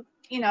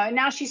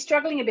 now she's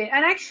struggling a bit.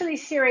 And actually,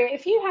 Syria,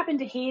 if you happen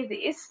to hear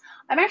this,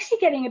 I'm actually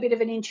getting a bit of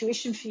an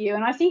intuition for you,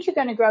 and I think you're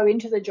going to grow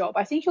into the job.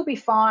 I think you'll be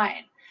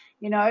fine.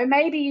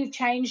 Maybe you've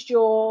changed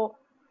your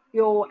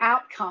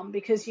outcome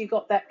because you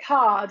got that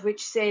card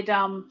which said,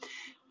 don't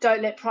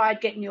let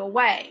pride get in your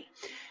way.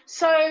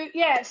 So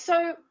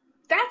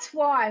that's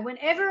why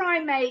whenever I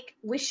make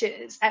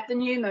wishes at the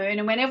new moon,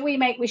 and whenever we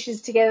make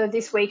wishes together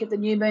this week at the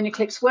new moon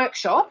eclipse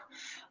workshop,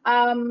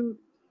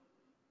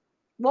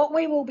 what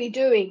we will be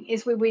doing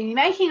is we'll be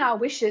making our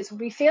wishes. We'll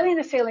be feeling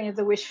the feeling of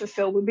the wish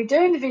fulfilled. We'll be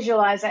doing the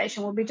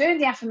visualization. We'll be doing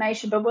the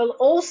affirmation, but we'll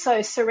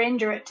also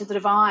surrender it to the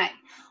divine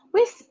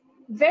with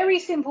very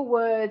simple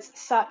words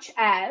such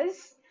as,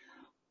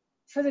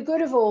 for the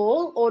good of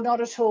all or not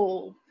at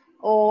all.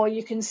 Or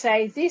you can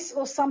say, this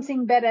or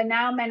something better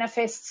now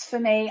manifests for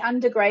me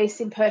under grace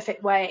in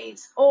perfect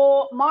ways.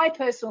 Or my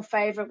personal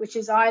favorite, which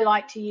is I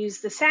like to use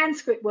the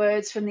Sanskrit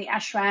words from the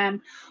ashram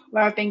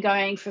where I've been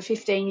going for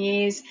 15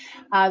 years,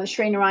 the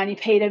Sri Narayani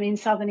Peetham in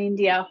southern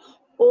India.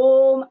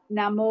 Om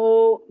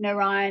Namo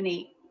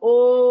Narayani.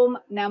 Om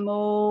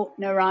Namo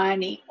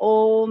Narayani.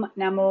 Om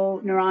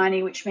Namo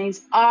Narayani, which means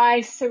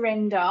I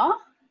surrender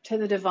to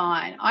the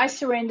divine. I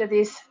surrender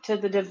this to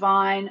the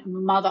divine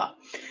mother.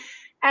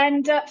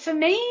 And for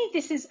me,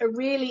 this is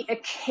really a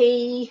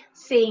key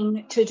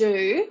thing to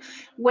do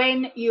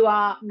when you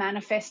are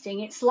manifesting.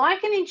 It's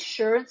like an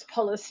insurance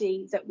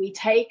policy that we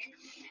take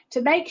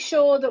to make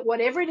sure that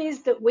whatever it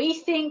is that we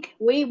think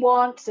we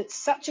want, that's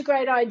such a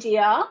great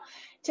idea,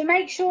 to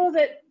make sure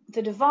that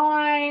the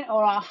divine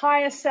or our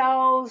higher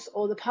selves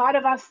or the part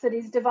of us that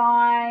is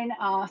divine,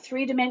 our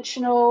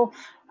multidimensional,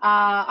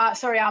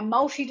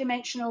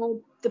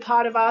 the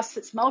part of us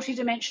that's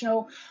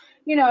multidimensional,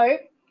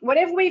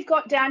 whatever we've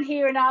got down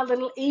here in our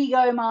little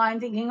ego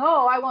mind thinking,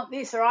 oh, I want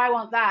this or I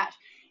want that.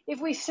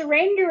 If we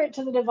surrender it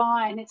to the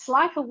divine, it's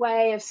like a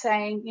way of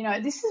saying,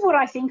 this is what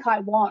I think I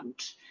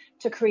want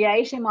to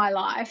create in my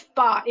life.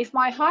 But if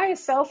my higher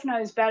self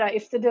knows better,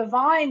 if the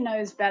divine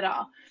knows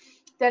better,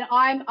 then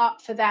I'm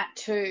up for that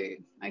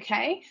too.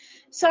 Okay.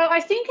 So I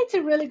think it's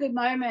a really good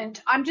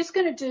moment. I'm just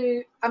going to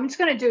do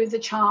the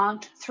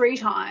chant 3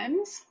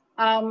 times.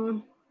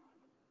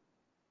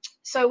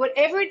 So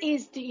whatever it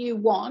is that you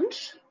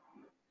want,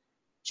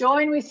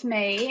 join with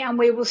me and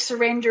we will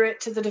surrender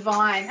it to the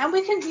divine. And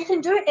you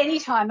can do it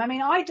anytime. I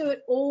mean, I do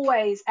it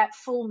always at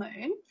full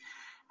moon.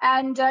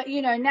 And,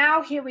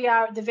 now here we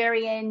are at the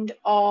very end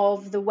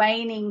of the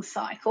waning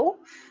cycle,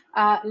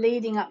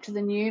 leading up to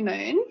the new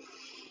moon.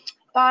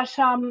 But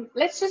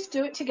let's just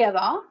do it together.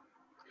 I'm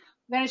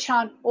going to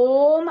chant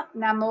Om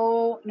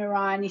Namo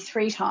Narayani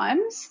 3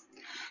 times.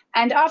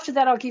 And after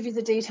that, I'll give you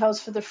the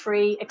details for the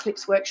free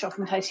eclipse workshop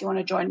in case you want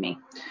to join me.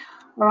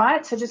 All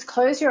right, so just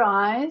close your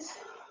eyes.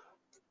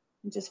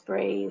 And just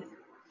breathe.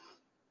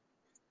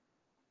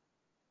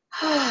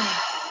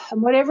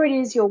 And whatever it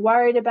is you're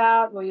worried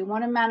about or you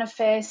want to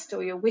manifest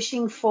or you're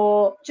wishing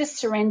for, just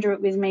surrender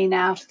it with me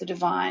now to the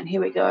divine.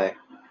 Here we go.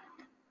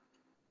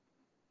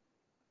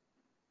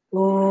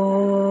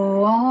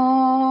 Om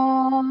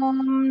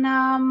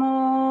Namo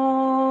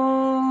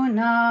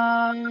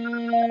Narayani.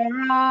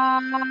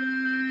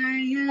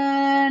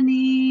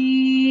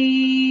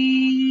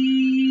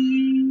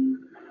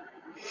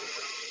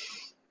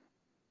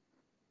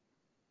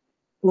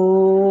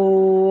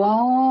 Om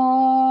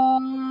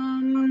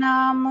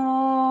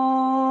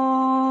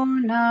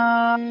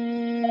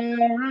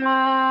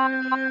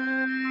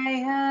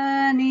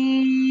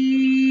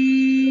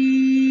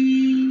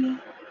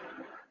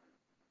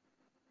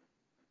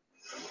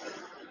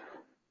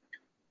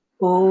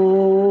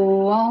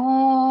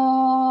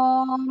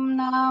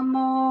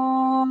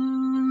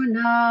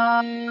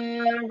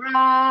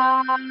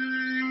I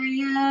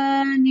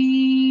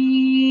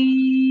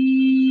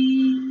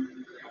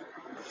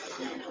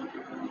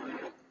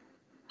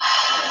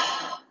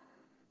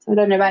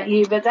don't know about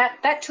you, but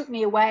that took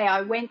me away.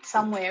 I went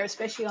somewhere,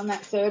 especially on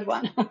that third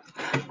one.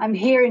 I'm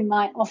here in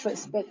my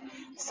office, but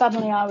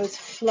suddenly I was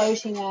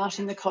floating out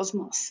in the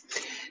cosmos.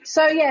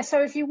 So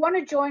if you want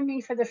to join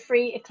me for the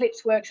free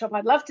eclipse workshop,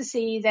 I'd love to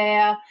see you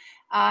there.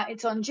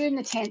 It's on June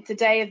the 10th, the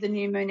day of the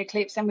new moon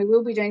eclipse, and we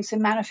will be doing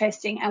some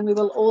manifesting, and we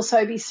will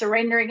also be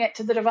surrendering it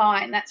to the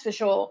divine, that's for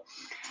sure.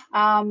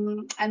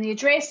 And the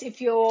address,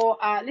 if you're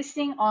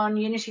listening on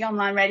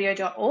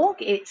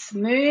unityonlineradio.org, it's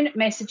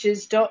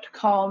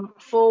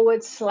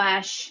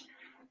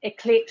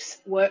moonmessages.com/eclipse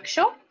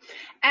workshop.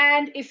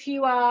 And if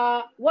you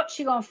are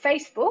watching on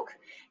Facebook,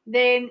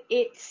 then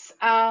it's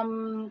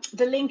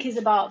the link is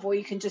above, or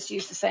you can just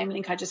use the same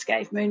link I just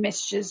gave,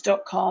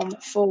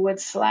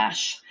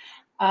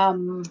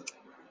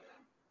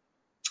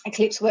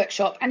 moonmessages.com/eclipse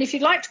workshop. And if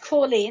you'd like to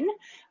call in,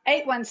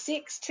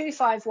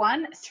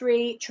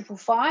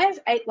 816-251-3555,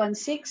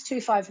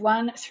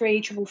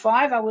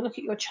 816-251-3555. I will look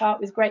at your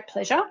chart with great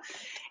pleasure.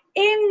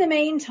 In the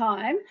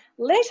meantime,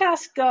 let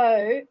us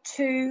go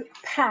to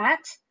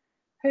Pat,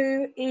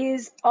 who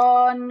is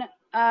on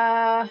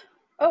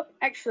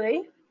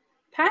actually,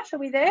 Pat, are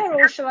we there,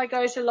 or shall I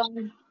go to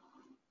line?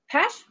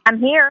 Pat? I'm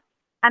here.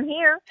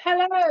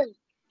 Hello.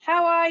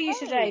 How are you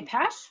today,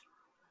 Pat?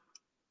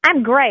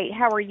 I'm great.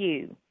 How are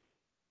you?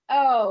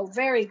 Oh,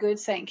 very good,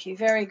 thank you.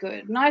 Very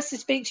good. Nice to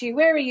speak to you.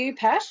 Where are you,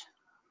 Pat?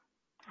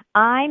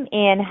 I'm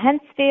in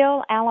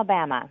Huntsville,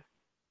 Alabama.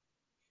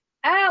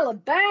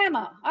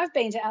 Alabama. I've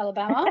been to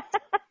Alabama.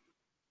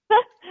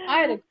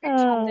 I had a great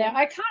time there.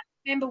 I can't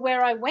remember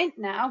where I went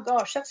now.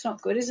 Gosh, that's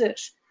not good, is it?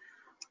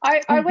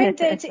 I went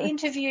there to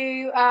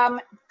interview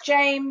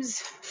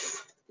James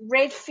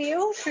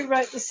Redfield, who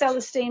wrote the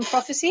Celestine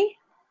Prophecy.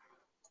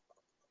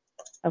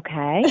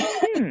 Okay.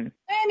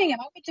 Birmingham.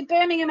 I went to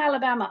Birmingham,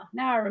 Alabama.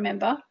 Now I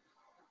remember.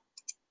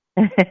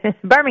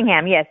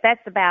 Birmingham, yes.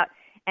 That's about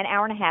an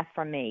hour and a half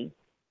from me.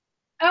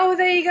 Oh,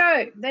 there you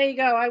go.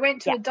 I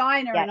went to a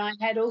diner and I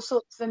had all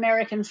sorts of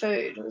American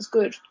food. It was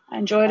good. I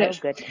enjoyed it.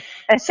 Goodness.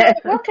 So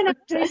what can I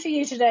do for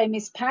you today,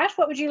 Miss Pat?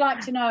 What would you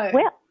like to know?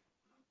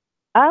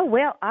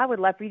 Well, I would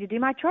love for you to do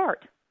my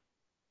chart.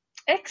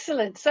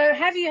 Excellent. So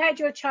have you had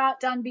your chart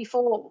done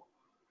before?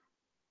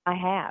 I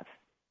have.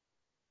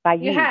 By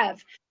you. You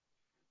have?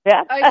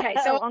 Yeah. Okay,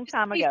 so a long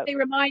time ago. They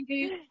remind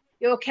you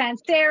you're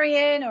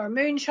Cancerian or a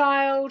moon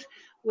child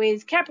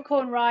with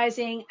Capricorn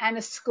rising and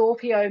a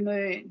Scorpio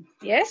moon.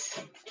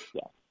 Yes?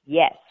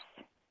 Yes.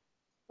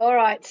 All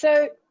right.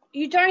 So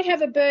you don't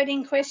have a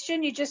burning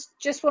question. You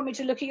just want me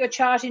to look at your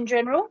chart in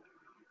general?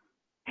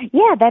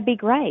 Yeah, that'd be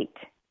great.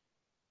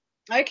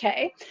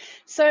 Okay.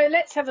 So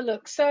let's have a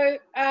look. So,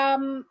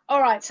 all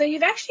right. So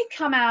you've actually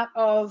come out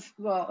of,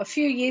 a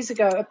few years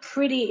ago, a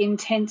pretty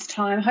intense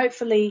time.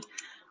 Hopefully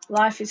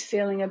life is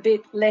feeling a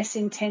bit less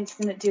intense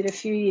than it did a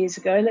few years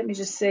ago. Let me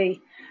just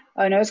see.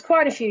 Oh, no, it's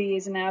quite a few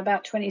years now.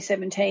 About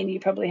 2017, you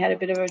probably had a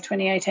bit of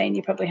 2018,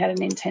 you probably had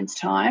an intense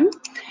time.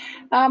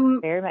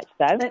 Very much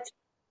so.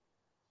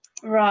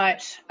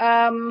 Right.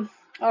 All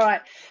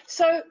right.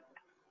 So,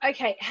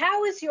 okay,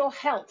 how is your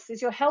health?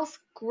 Is your health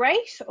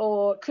great,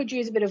 or could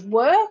use a bit of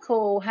work,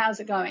 or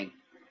how's it going?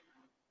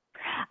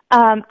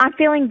 I'm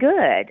feeling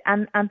good.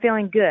 I'm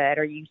feeling good.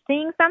 Are you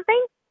seeing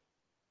something?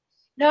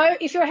 No,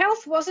 if your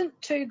health wasn't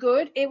too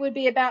good, it would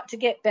be about to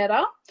get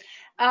better.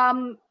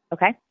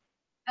 Okay.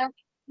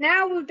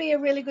 Now would be a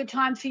really good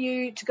time for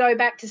you to go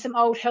back to some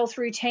old health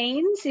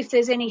routines. If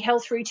there's any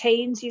health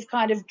routines you've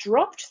kind of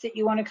dropped that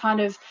you want to kind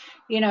of,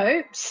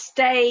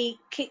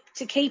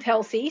 keep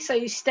healthy, so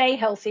you stay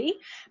healthy.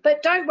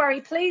 But don't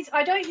worry, please.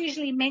 I don't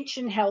usually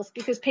mention health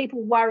because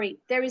people worry.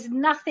 There is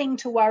nothing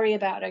to worry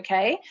about,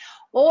 okay?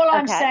 All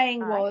I was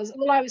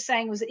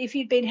saying was that if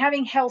you'd been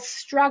having health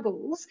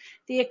struggles,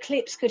 the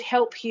eclipse could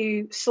help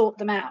you sort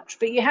them out.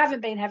 But you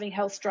haven't been having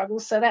health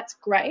struggles, so that's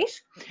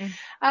great.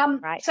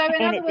 Right. So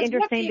and it's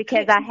interesting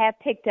because I have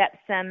picked up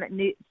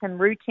some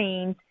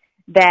routines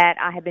that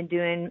I have been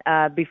doing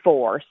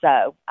before,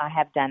 so I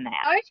have done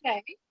that.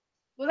 Okay.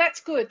 Well,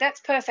 that's good. That's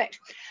perfect.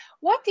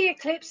 What the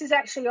eclipse is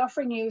actually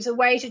offering you is a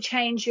way to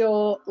change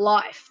your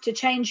life, to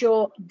change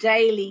your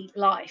daily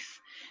life.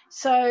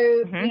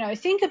 So,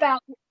 think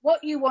about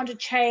what you want to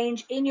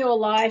change in your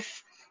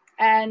life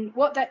and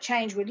what that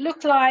change would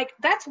look like.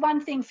 That's one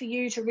thing for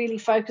you to really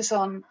focus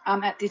on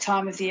at the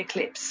time of the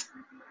eclipse.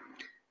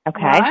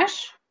 Okay. Right?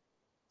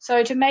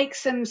 So to make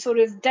some sort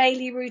of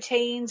daily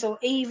routines or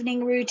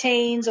evening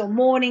routines or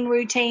morning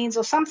routines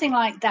or something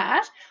like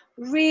that,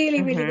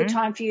 really, really good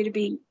time for you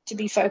to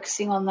be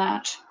focusing on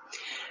that.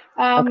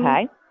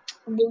 Okay.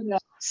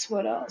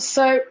 What else?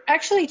 So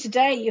actually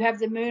today you have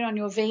the moon on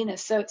your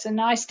Venus, so it's a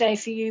nice day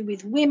for you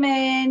with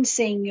women,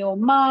 seeing your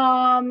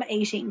mom,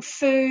 eating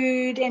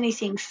food,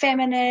 anything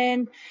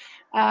feminine,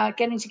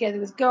 getting together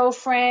with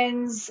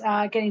girlfriends,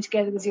 getting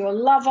together with your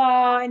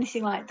lover,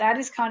 anything like that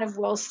is kind of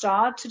well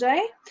starred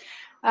today.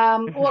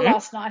 Or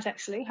last night,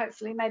 actually.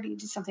 Hopefully, maybe you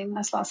did something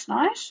nice last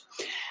night.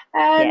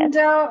 And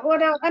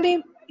what else? I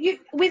mean,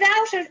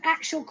 without an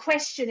actual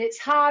question, it's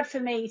hard for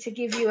me to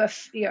give you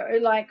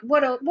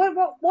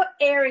what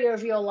area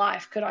of your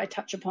life could I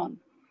touch upon?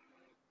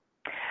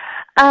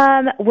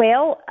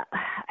 Well,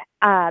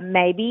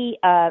 maybe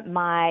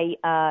my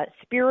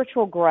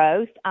spiritual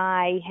growth.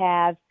 I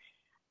have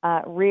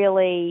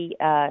really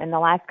in the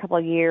last couple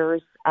of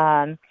years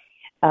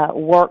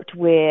worked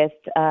with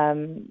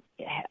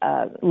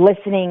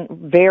listening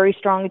very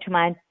strongly to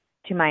my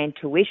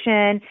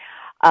intuition.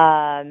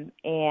 And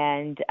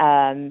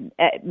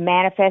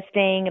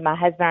manifesting. My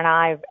husband and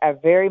I are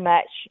very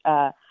much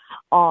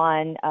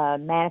on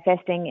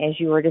manifesting, as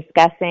you were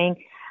discussing.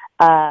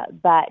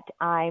 But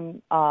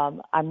I'm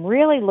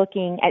really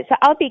looking at. So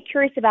I'll be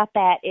curious about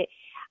that.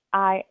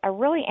 I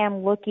really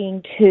am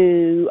looking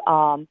to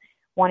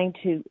wanting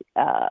to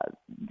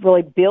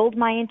really build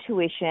my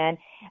intuition,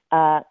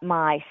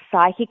 my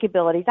psychic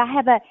abilities. I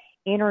have a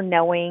inner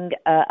knowing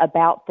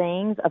about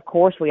things. Of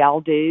course, we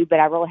all do,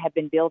 but I really have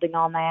been building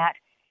on that.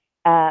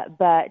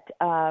 But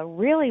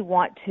really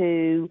want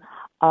to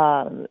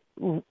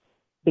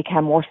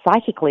become more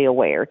psychically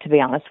aware, to be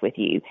honest with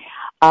you.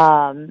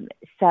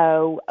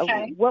 So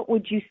what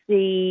would you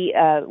see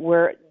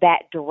where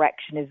that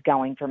direction is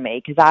going for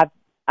me? Because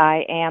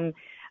I am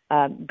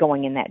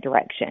going in that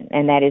direction,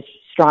 and that is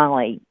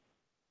strongly,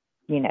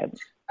 growing.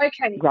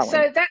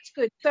 So that's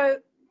good. So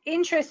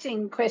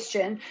interesting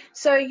question.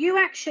 So you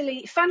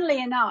actually, funnily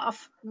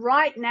enough,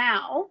 right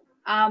now,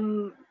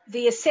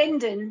 the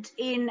ascendant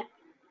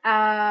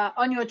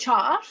on your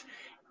chart,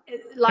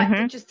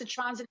 just the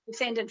transit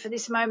ascendant for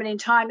this moment in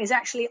time, is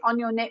actually on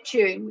your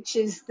Neptune, which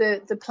is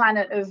the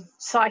planet of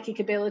psychic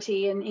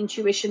ability and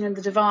intuition and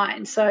the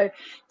divine. So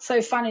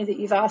funny that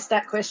you've asked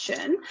that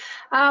question.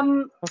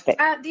 The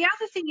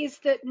other thing is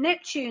that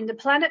Neptune, the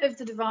planet of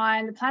the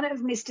divine, the planet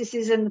of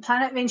mysticism, the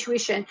planet of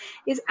intuition,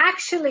 is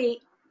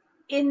actually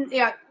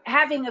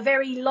having a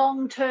very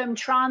long-term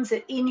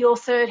transit in your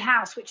third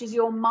house, which is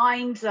your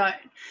mind zone.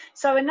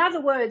 So in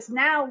other words,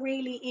 now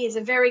really is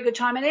a very good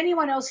time. And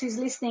anyone else who's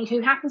listening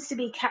who happens to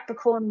be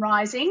Capricorn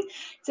rising,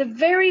 it's a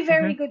very,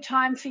 very good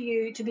time for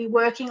you to be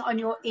working on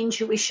your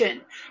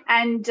intuition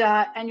and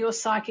your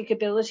psychic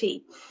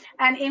ability.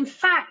 And in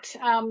fact,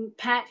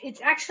 Pat, it's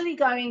actually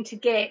going to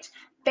get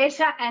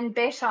better and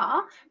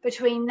better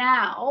between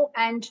now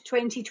and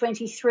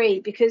 2023,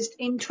 because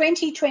in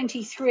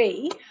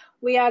 2023,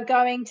 we are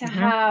going to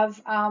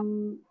have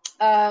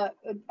a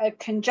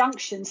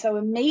conjunction, so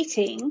a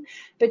meeting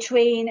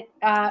between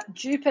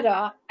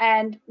Jupiter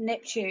and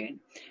Neptune.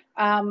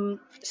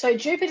 So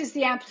Jupiter is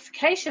the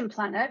amplification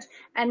planet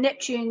and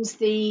Neptune's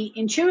the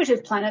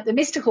intuitive planet, the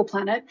mystical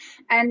planet.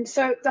 And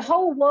so the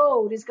whole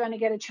world is going to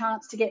get a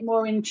chance to get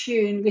more in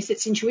tune with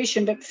its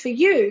intuition. But for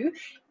you,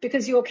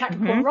 because you're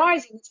Capricorn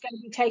rising, it's going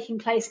to be taking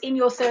place in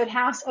your third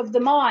house of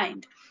the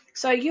mind.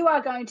 So you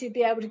are going to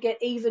be able to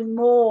get even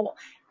more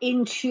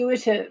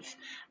intuitive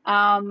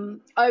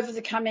over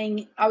the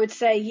coming, I would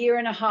say, year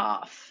and a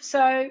half.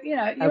 So, you're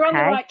on the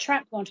right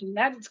track wanting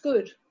that. It's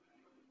good.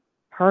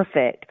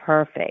 Perfect.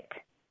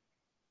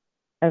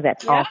 Oh,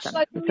 that's awesome. Should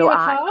I draw you a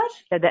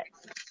card?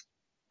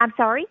 I'm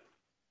sorry?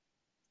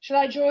 Should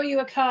I draw you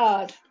a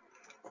card?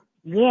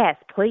 Yes,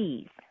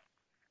 please.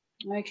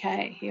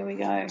 Okay, here we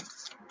go.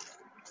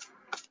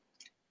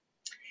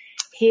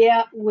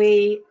 Here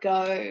we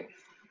go.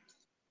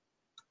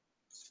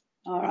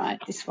 All right,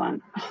 this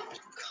one. Oh, God.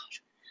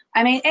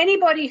 I mean,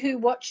 anybody who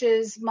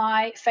watches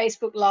my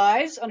Facebook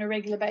Lives on a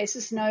regular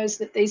basis knows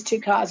that these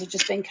two cards have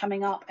just been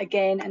coming up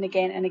again and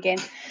again and again.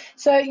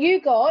 So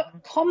you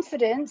got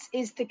confidence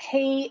is the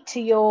key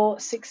to your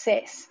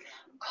success.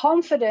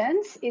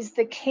 Confidence is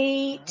the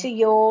key to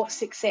your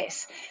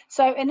success.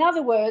 So in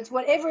other words,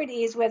 whatever it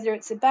is, whether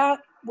it's about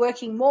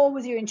working more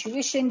with your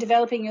intuition,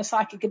 developing your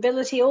psychic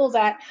ability, all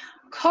that,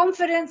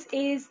 confidence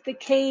is the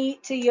key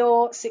to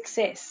your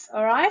success.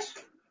 All right?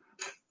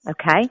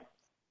 Okay,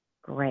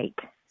 great.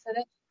 So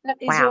that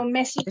is your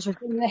message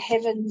from the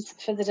heavens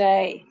for the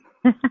day.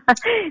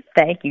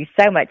 Thank you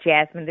so much,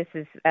 Yasmin. This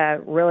is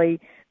really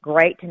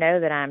great to know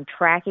that I'm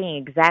tracking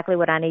exactly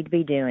what I need to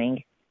be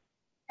doing.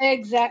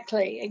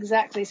 Exactly.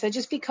 So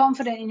just be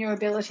confident in your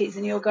abilities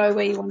and you'll go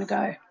where you want to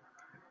go.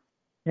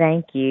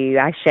 Thank you.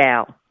 I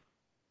shall.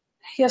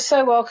 You're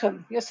so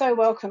welcome.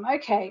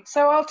 Okay,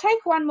 so I'll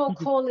take one more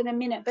call in a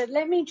minute, but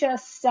let me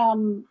just,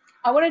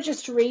 I want to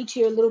just read to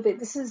you a little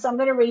bit. I'm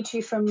going to read to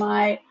you from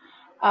my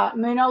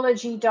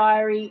Moonology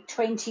Diary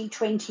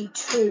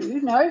 2022.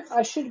 No,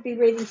 I should be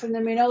reading from the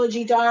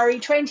Moonology Diary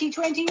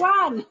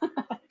 2021.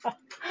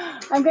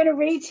 I'm going to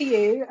read to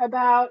you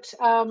about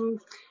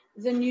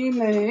the new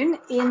moon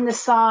in the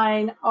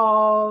sign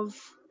of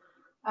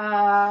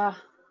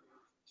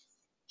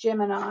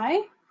Gemini.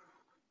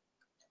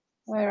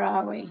 Where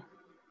are we?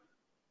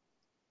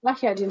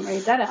 Lucky I didn't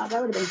read that out.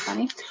 That would have been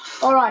funny.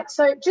 All right.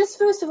 So just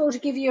first of all, to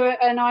give you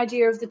an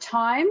idea of the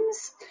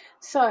times.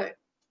 So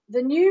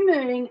the new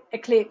moon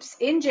eclipse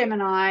in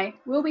Gemini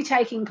will be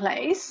taking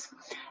place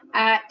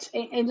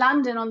in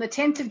London on the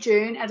 10th of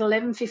June at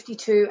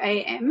 11:52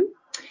 a.m.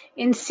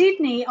 In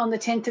Sydney on the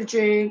 10th of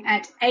June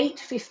at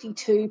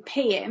 8:52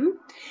 p.m.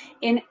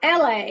 In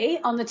LA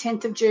on the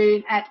 10th of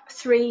June at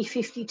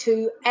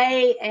 3:52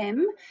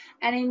 a.m.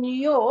 and in New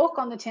York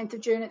on the 10th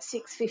of June at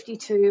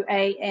 6:52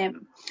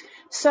 a.m.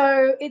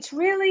 So it's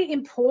really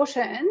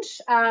important,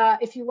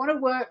 if you want to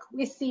work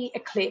with the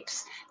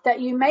eclipse,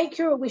 that you make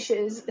your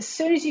wishes as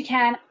soon as you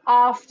can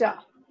after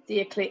the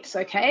eclipse,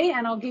 okay?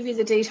 And I'll give you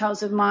the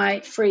details of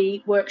my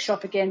free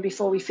workshop again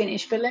before we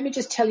finish, but let me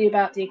just tell you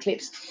about the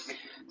eclipse.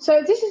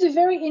 So this is a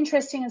very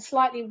interesting and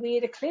slightly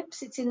weird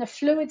eclipse. It's in the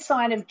fluid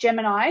sign of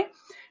Gemini,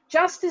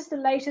 just as the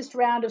latest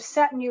round of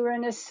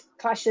Saturn-Uranus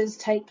clashes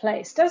take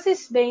place. Does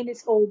this mean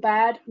it's all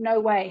bad? No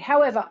way.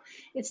 However,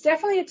 it's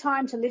definitely a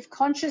time to live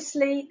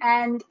consciously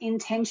and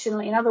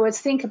intentionally. In other words,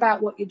 think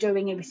about what you're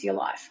doing with your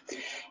life.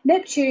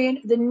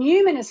 Neptune, the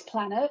numinous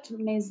planet,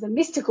 means the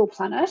mystical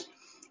planet,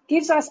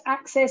 gives us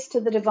access to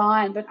the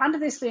divine, but under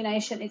this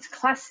lunation, it's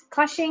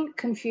clashing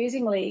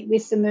confusingly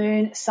with the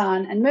moon,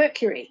 sun, and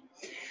Mercury.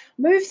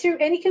 Move through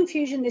any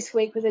confusion this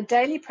week with a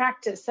daily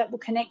practice that will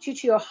connect you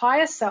to your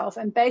higher self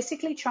and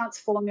basically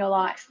transform your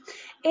life.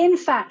 In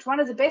fact,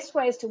 one of the best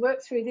ways to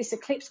work through this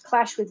eclipse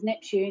clash with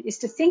Neptune is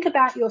to think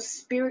about your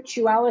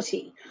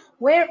spirituality.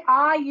 Where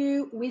are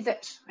you with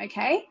it?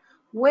 Okay?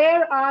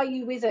 Where are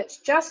you with it?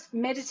 Just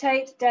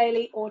meditate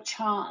daily or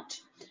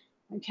chant.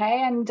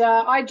 Okay? And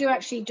I do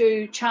actually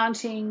do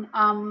chanting.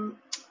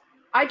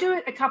 I do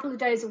it a couple of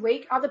days a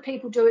week. Other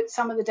people do it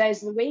some of the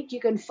days of the week. You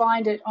can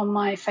find it on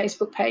my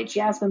Facebook page,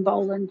 Yasmin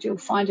Boland. You'll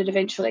find it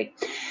eventually.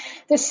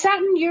 The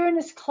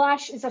Saturn-Uranus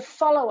clash is a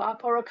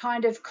follow-up or a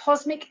kind of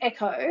cosmic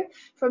echo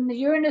from the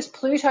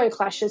Uranus-Pluto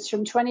clashes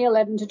from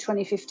 2011 to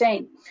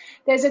 2015.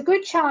 There's a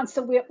good chance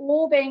that we're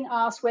all being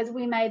asked whether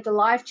we made the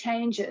life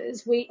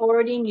changes we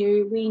already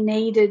knew we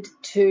needed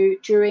to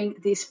during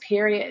this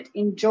period.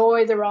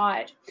 Enjoy the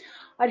ride.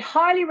 I'd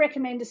highly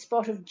recommend a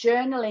spot of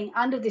journaling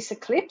under this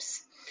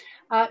eclipse.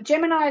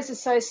 Gemini is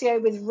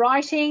associated with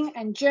writing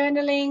and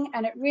journaling,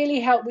 and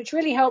which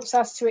really helps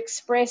us to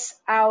express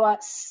our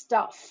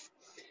stuff.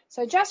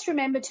 So just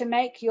remember to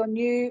make your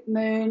new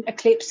moon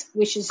eclipse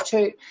wishes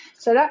too.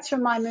 So that's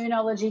from my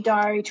Moonology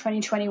Diary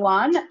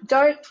 2021.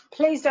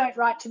 Please don't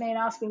write to me and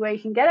ask me where you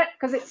can get it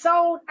because it's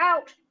sold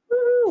out.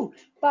 Woo!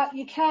 But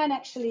you can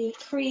actually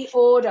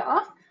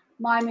pre-order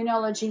my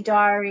Moonology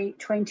Diary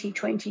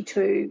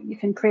 2022. You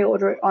can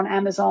pre-order it on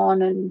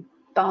Amazon and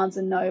Barnes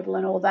 & Noble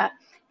and all that,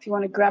 if you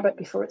want to grab it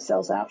before it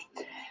sells out.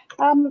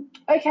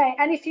 Okay,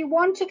 and if you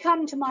want to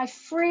come to my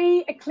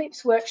free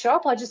eclipse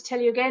workshop, I'll just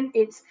tell you again,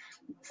 it's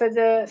for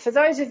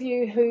those of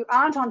you who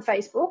aren't on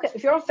Facebook.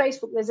 If you're on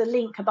Facebook, there's a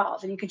link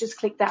above and you can just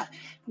click that. If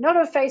you're not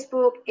on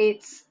Facebook,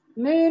 it's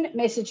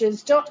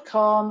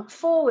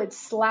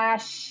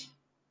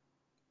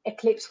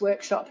moonmessages.com/eclipse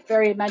workshop,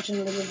 very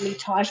imaginatively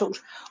titled.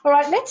 All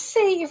right, let's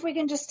see if we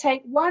can just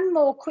take one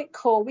more quick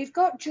call. We've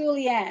got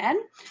Julianne,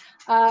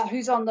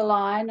 who's on the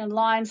line, on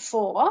line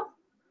 4.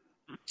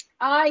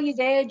 Are you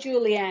there,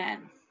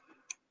 Julianne?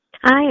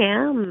 I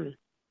am.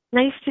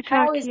 Nice to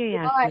talk to you,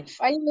 Yasmin.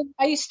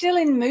 Are you still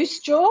in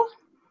Moose Jaw?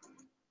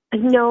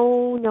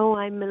 No,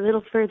 I'm a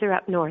little further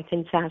up north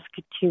in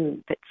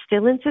Saskatoon, but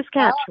still in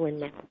Saskatchewan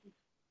now.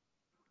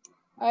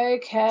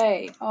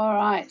 Okay, all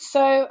right.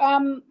 So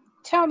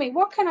tell me,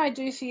 what can I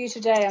do for you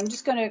today? I'm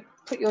just going to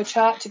put your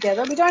chart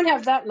together. We don't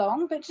have that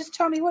long, but just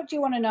tell me, what do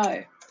you want to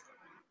know?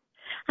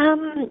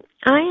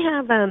 I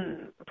have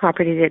a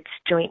property that's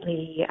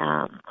jointly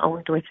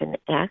owned with an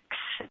ex,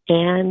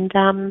 and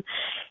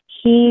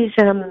he's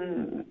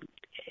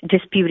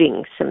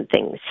disputing some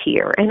things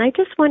here. And I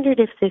just wondered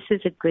if this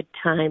is a good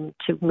time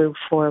to move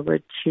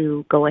forward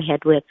to go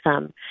ahead with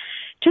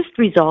just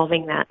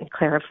resolving that and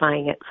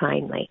clarifying it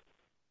finally.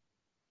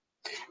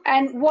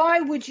 And why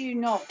would you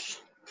not?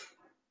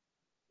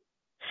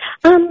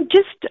 I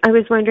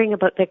was wondering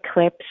about the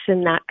eclipse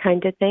and that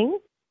kind of thing.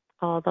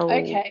 Although,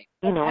 okay.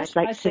 I'd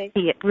like to see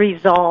it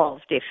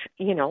resolved if,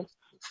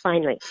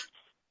 finally.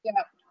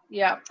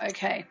 Yeah,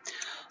 okay.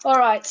 All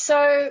right,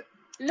 so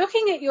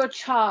looking at your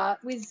chart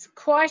with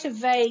quite a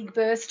vague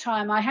birth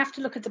time, I have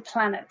to look at the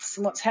planets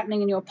and what's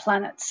happening in your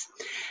planets.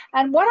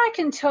 And what I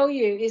can tell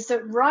you is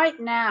that right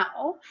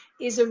now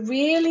is a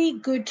really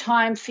good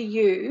time for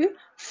you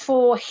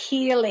for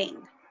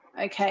healing,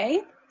 okay?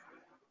 Mm-hmm.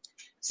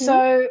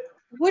 So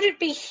would it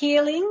be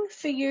healing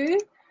for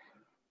you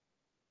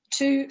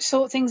to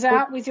sort things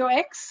out with your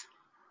ex?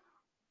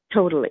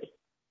 Totally,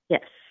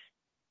 yes.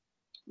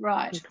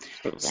 Right.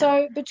 Yeah.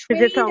 So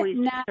between it's always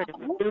now... sort of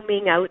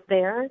looming out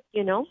there,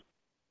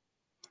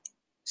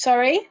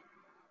 Sorry?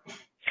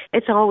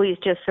 It's always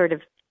just sort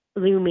of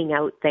looming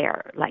out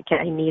there, like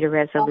I need a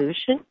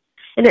resolution.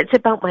 And it's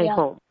about my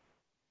home.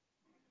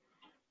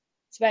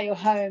 It's about your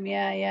home,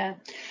 yeah.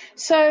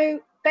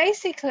 So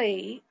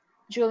basically,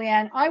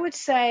 Julianne, I would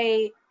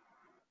say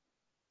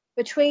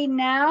between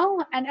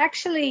now and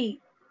actually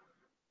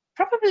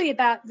probably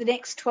about the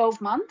next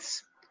 12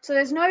 months. So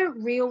there's no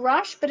real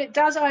rush, but it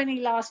does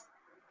only last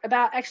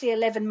about actually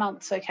 11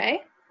 months,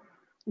 okay?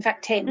 In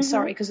fact, 10,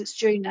 sorry, because it's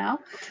June now.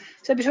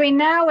 So between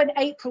now and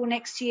April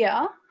next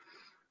year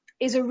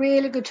is a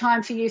really good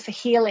time for you for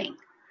healing.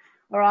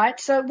 All right.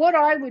 So what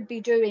I would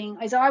be doing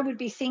is I would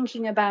be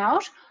thinking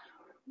about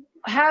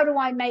how do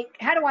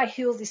I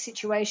heal this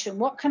situation?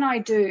 What can I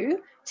do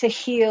to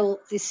heal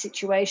this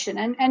situation?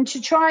 And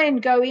to try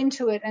and go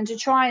into it and to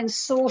try and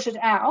sort it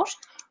out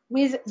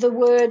with the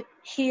word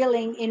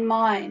healing in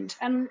mind.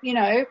 And, you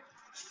know,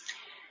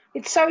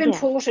 it's so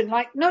important.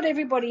 Like, not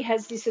everybody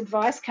has this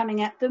advice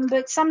coming at them,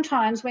 but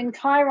sometimes when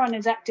Chiron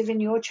is active in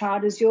your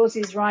chart, as yours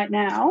is right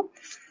now,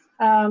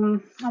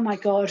 oh my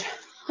God,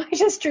 I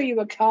just drew you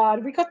a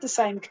card. We got the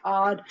same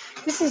card.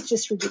 This is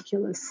just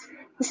ridiculous.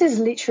 This is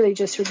literally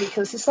just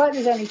ridiculous. It's like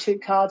there's only 2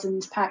 cards in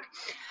this pack.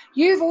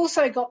 You've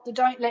also got the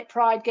Don't Let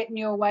Pride Get in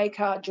Your Way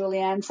card,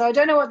 Julianne. So I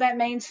don't know what that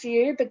means for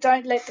you, but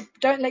don't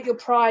let your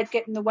pride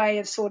get in the way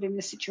of sorting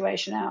the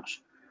situation out.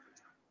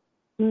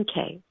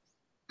 Okay.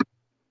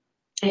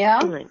 Yeah?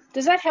 Excellent.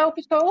 Does that help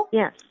at all?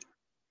 Yes.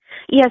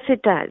 Yes,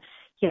 it does.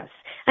 Yes.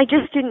 I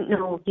just didn't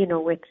know, you know,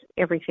 with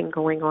everything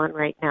going on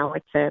right now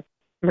with the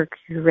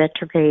Mercury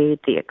retrograde,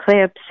 the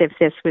eclipse, if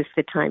this was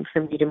the time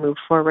for me to move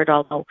forward,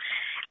 although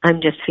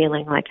I'm just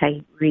feeling like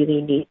I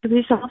really need to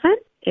resolve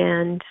it,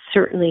 and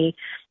certainly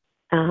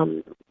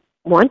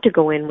want to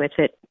go in with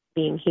it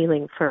being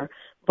healing for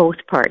both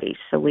parties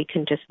so we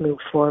can just move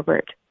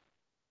forward.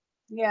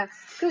 Yeah,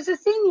 because the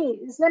thing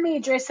is, let me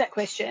address that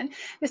question.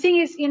 The thing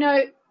is, you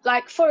know,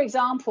 like, for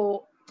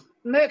example,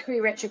 Mercury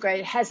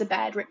retrograde has a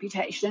bad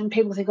reputation.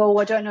 People think, oh,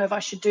 I don't know if I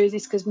should do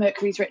this because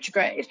Mercury's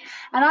retrograde.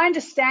 And I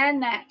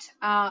understand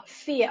that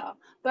fear.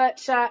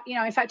 But, you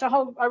know, in fact,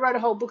 I wrote a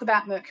whole book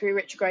about Mercury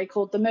retrograde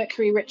called The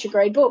Mercury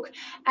Retrograde Book.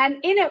 And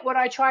in it, what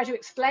I try to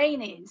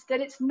explain is that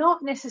it's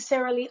not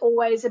necessarily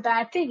always a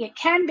bad thing. It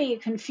can be a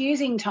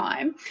confusing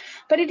time,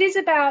 but it is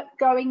about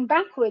going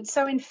backwards.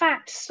 So, in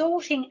fact,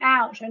 sorting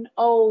out an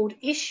old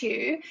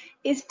issue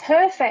is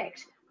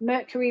perfect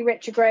Mercury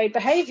retrograde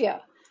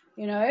behavior,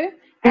 you know.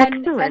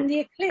 And the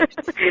eclipse,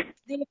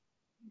 the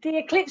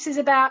eclipse is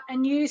about a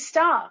new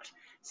start.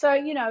 So,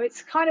 you know,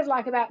 it's kind of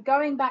like about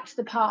going back to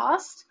the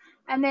past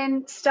and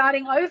then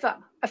starting over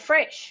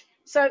afresh.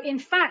 So, in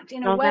fact,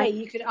 in a way,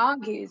 you could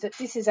argue that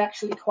this is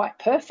actually quite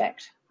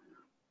perfect.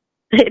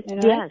 You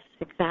know? Yes,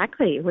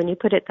 exactly. When you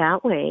put it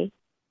that way,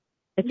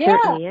 it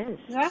certainly is.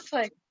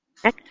 Exactly.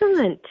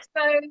 Excellent.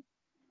 So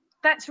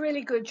that's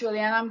really good,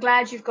 Julianne. I'm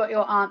glad you've got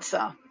your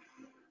answer.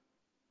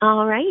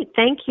 All right.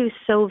 Thank you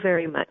so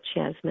very much,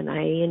 Yasmin.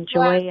 I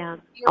enjoy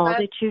all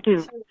that you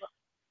do.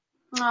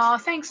 Oh,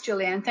 thanks,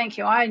 Julianne. Thank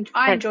you. I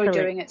enjoy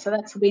doing it, so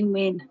that's a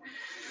win-win.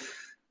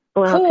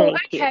 Well, cool.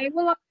 Thank you. Okay,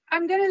 well,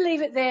 I'm going to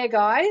leave it there,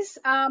 guys.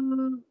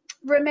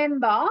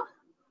 Remember,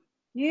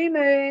 new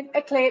moon,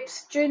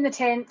 eclipse, June the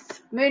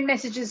 10th,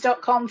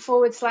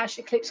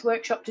 moonmessages.com/eclipse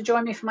workshop to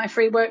join me for my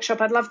free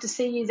workshop. I'd love to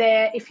see you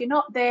there. If you're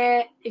not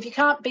there, if you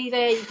can't be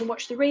there, you can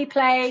watch the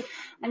replay.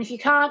 And if you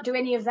can't do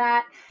any of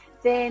that,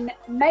 then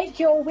make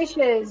your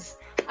wishes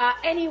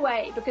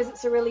anyway, because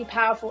it's a really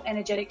powerful,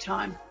 energetic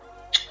time.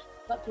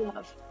 Lots of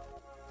love.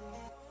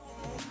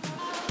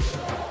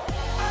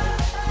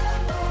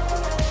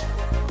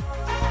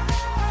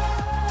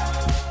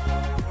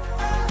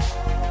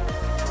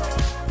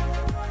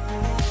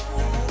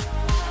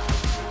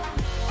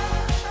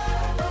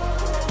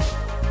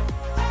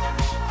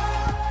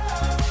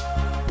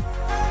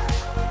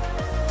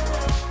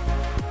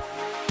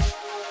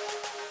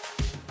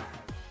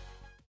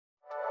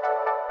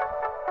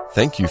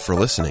 Thank you for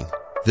listening.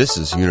 This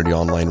is Unity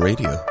Online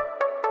Radio,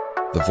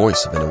 the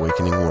voice of an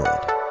awakening world.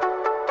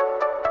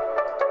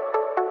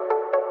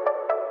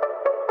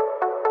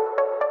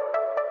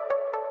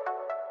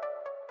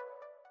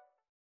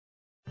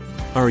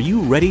 Are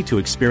you ready to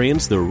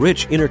experience the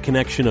rich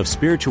interconnection of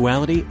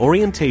spirituality,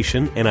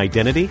 orientation, and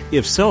identity?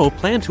 If so,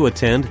 plan to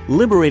attend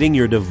Liberating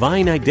Your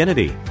Divine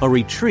Identity, a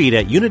retreat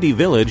at Unity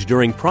Village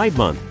during Pride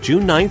Month,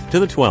 June 9th to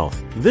the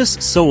 12th. This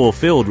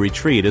soul-filled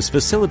retreat is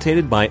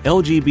facilitated by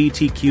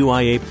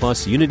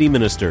LGBTQIA+ Unity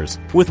ministers,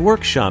 with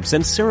workshops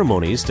and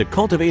ceremonies to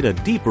cultivate a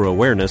deeper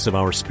awareness of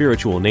our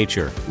spiritual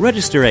nature.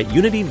 Register at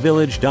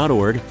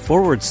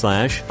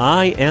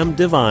unityvillage.org/I Am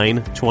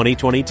Divine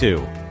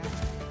 2022.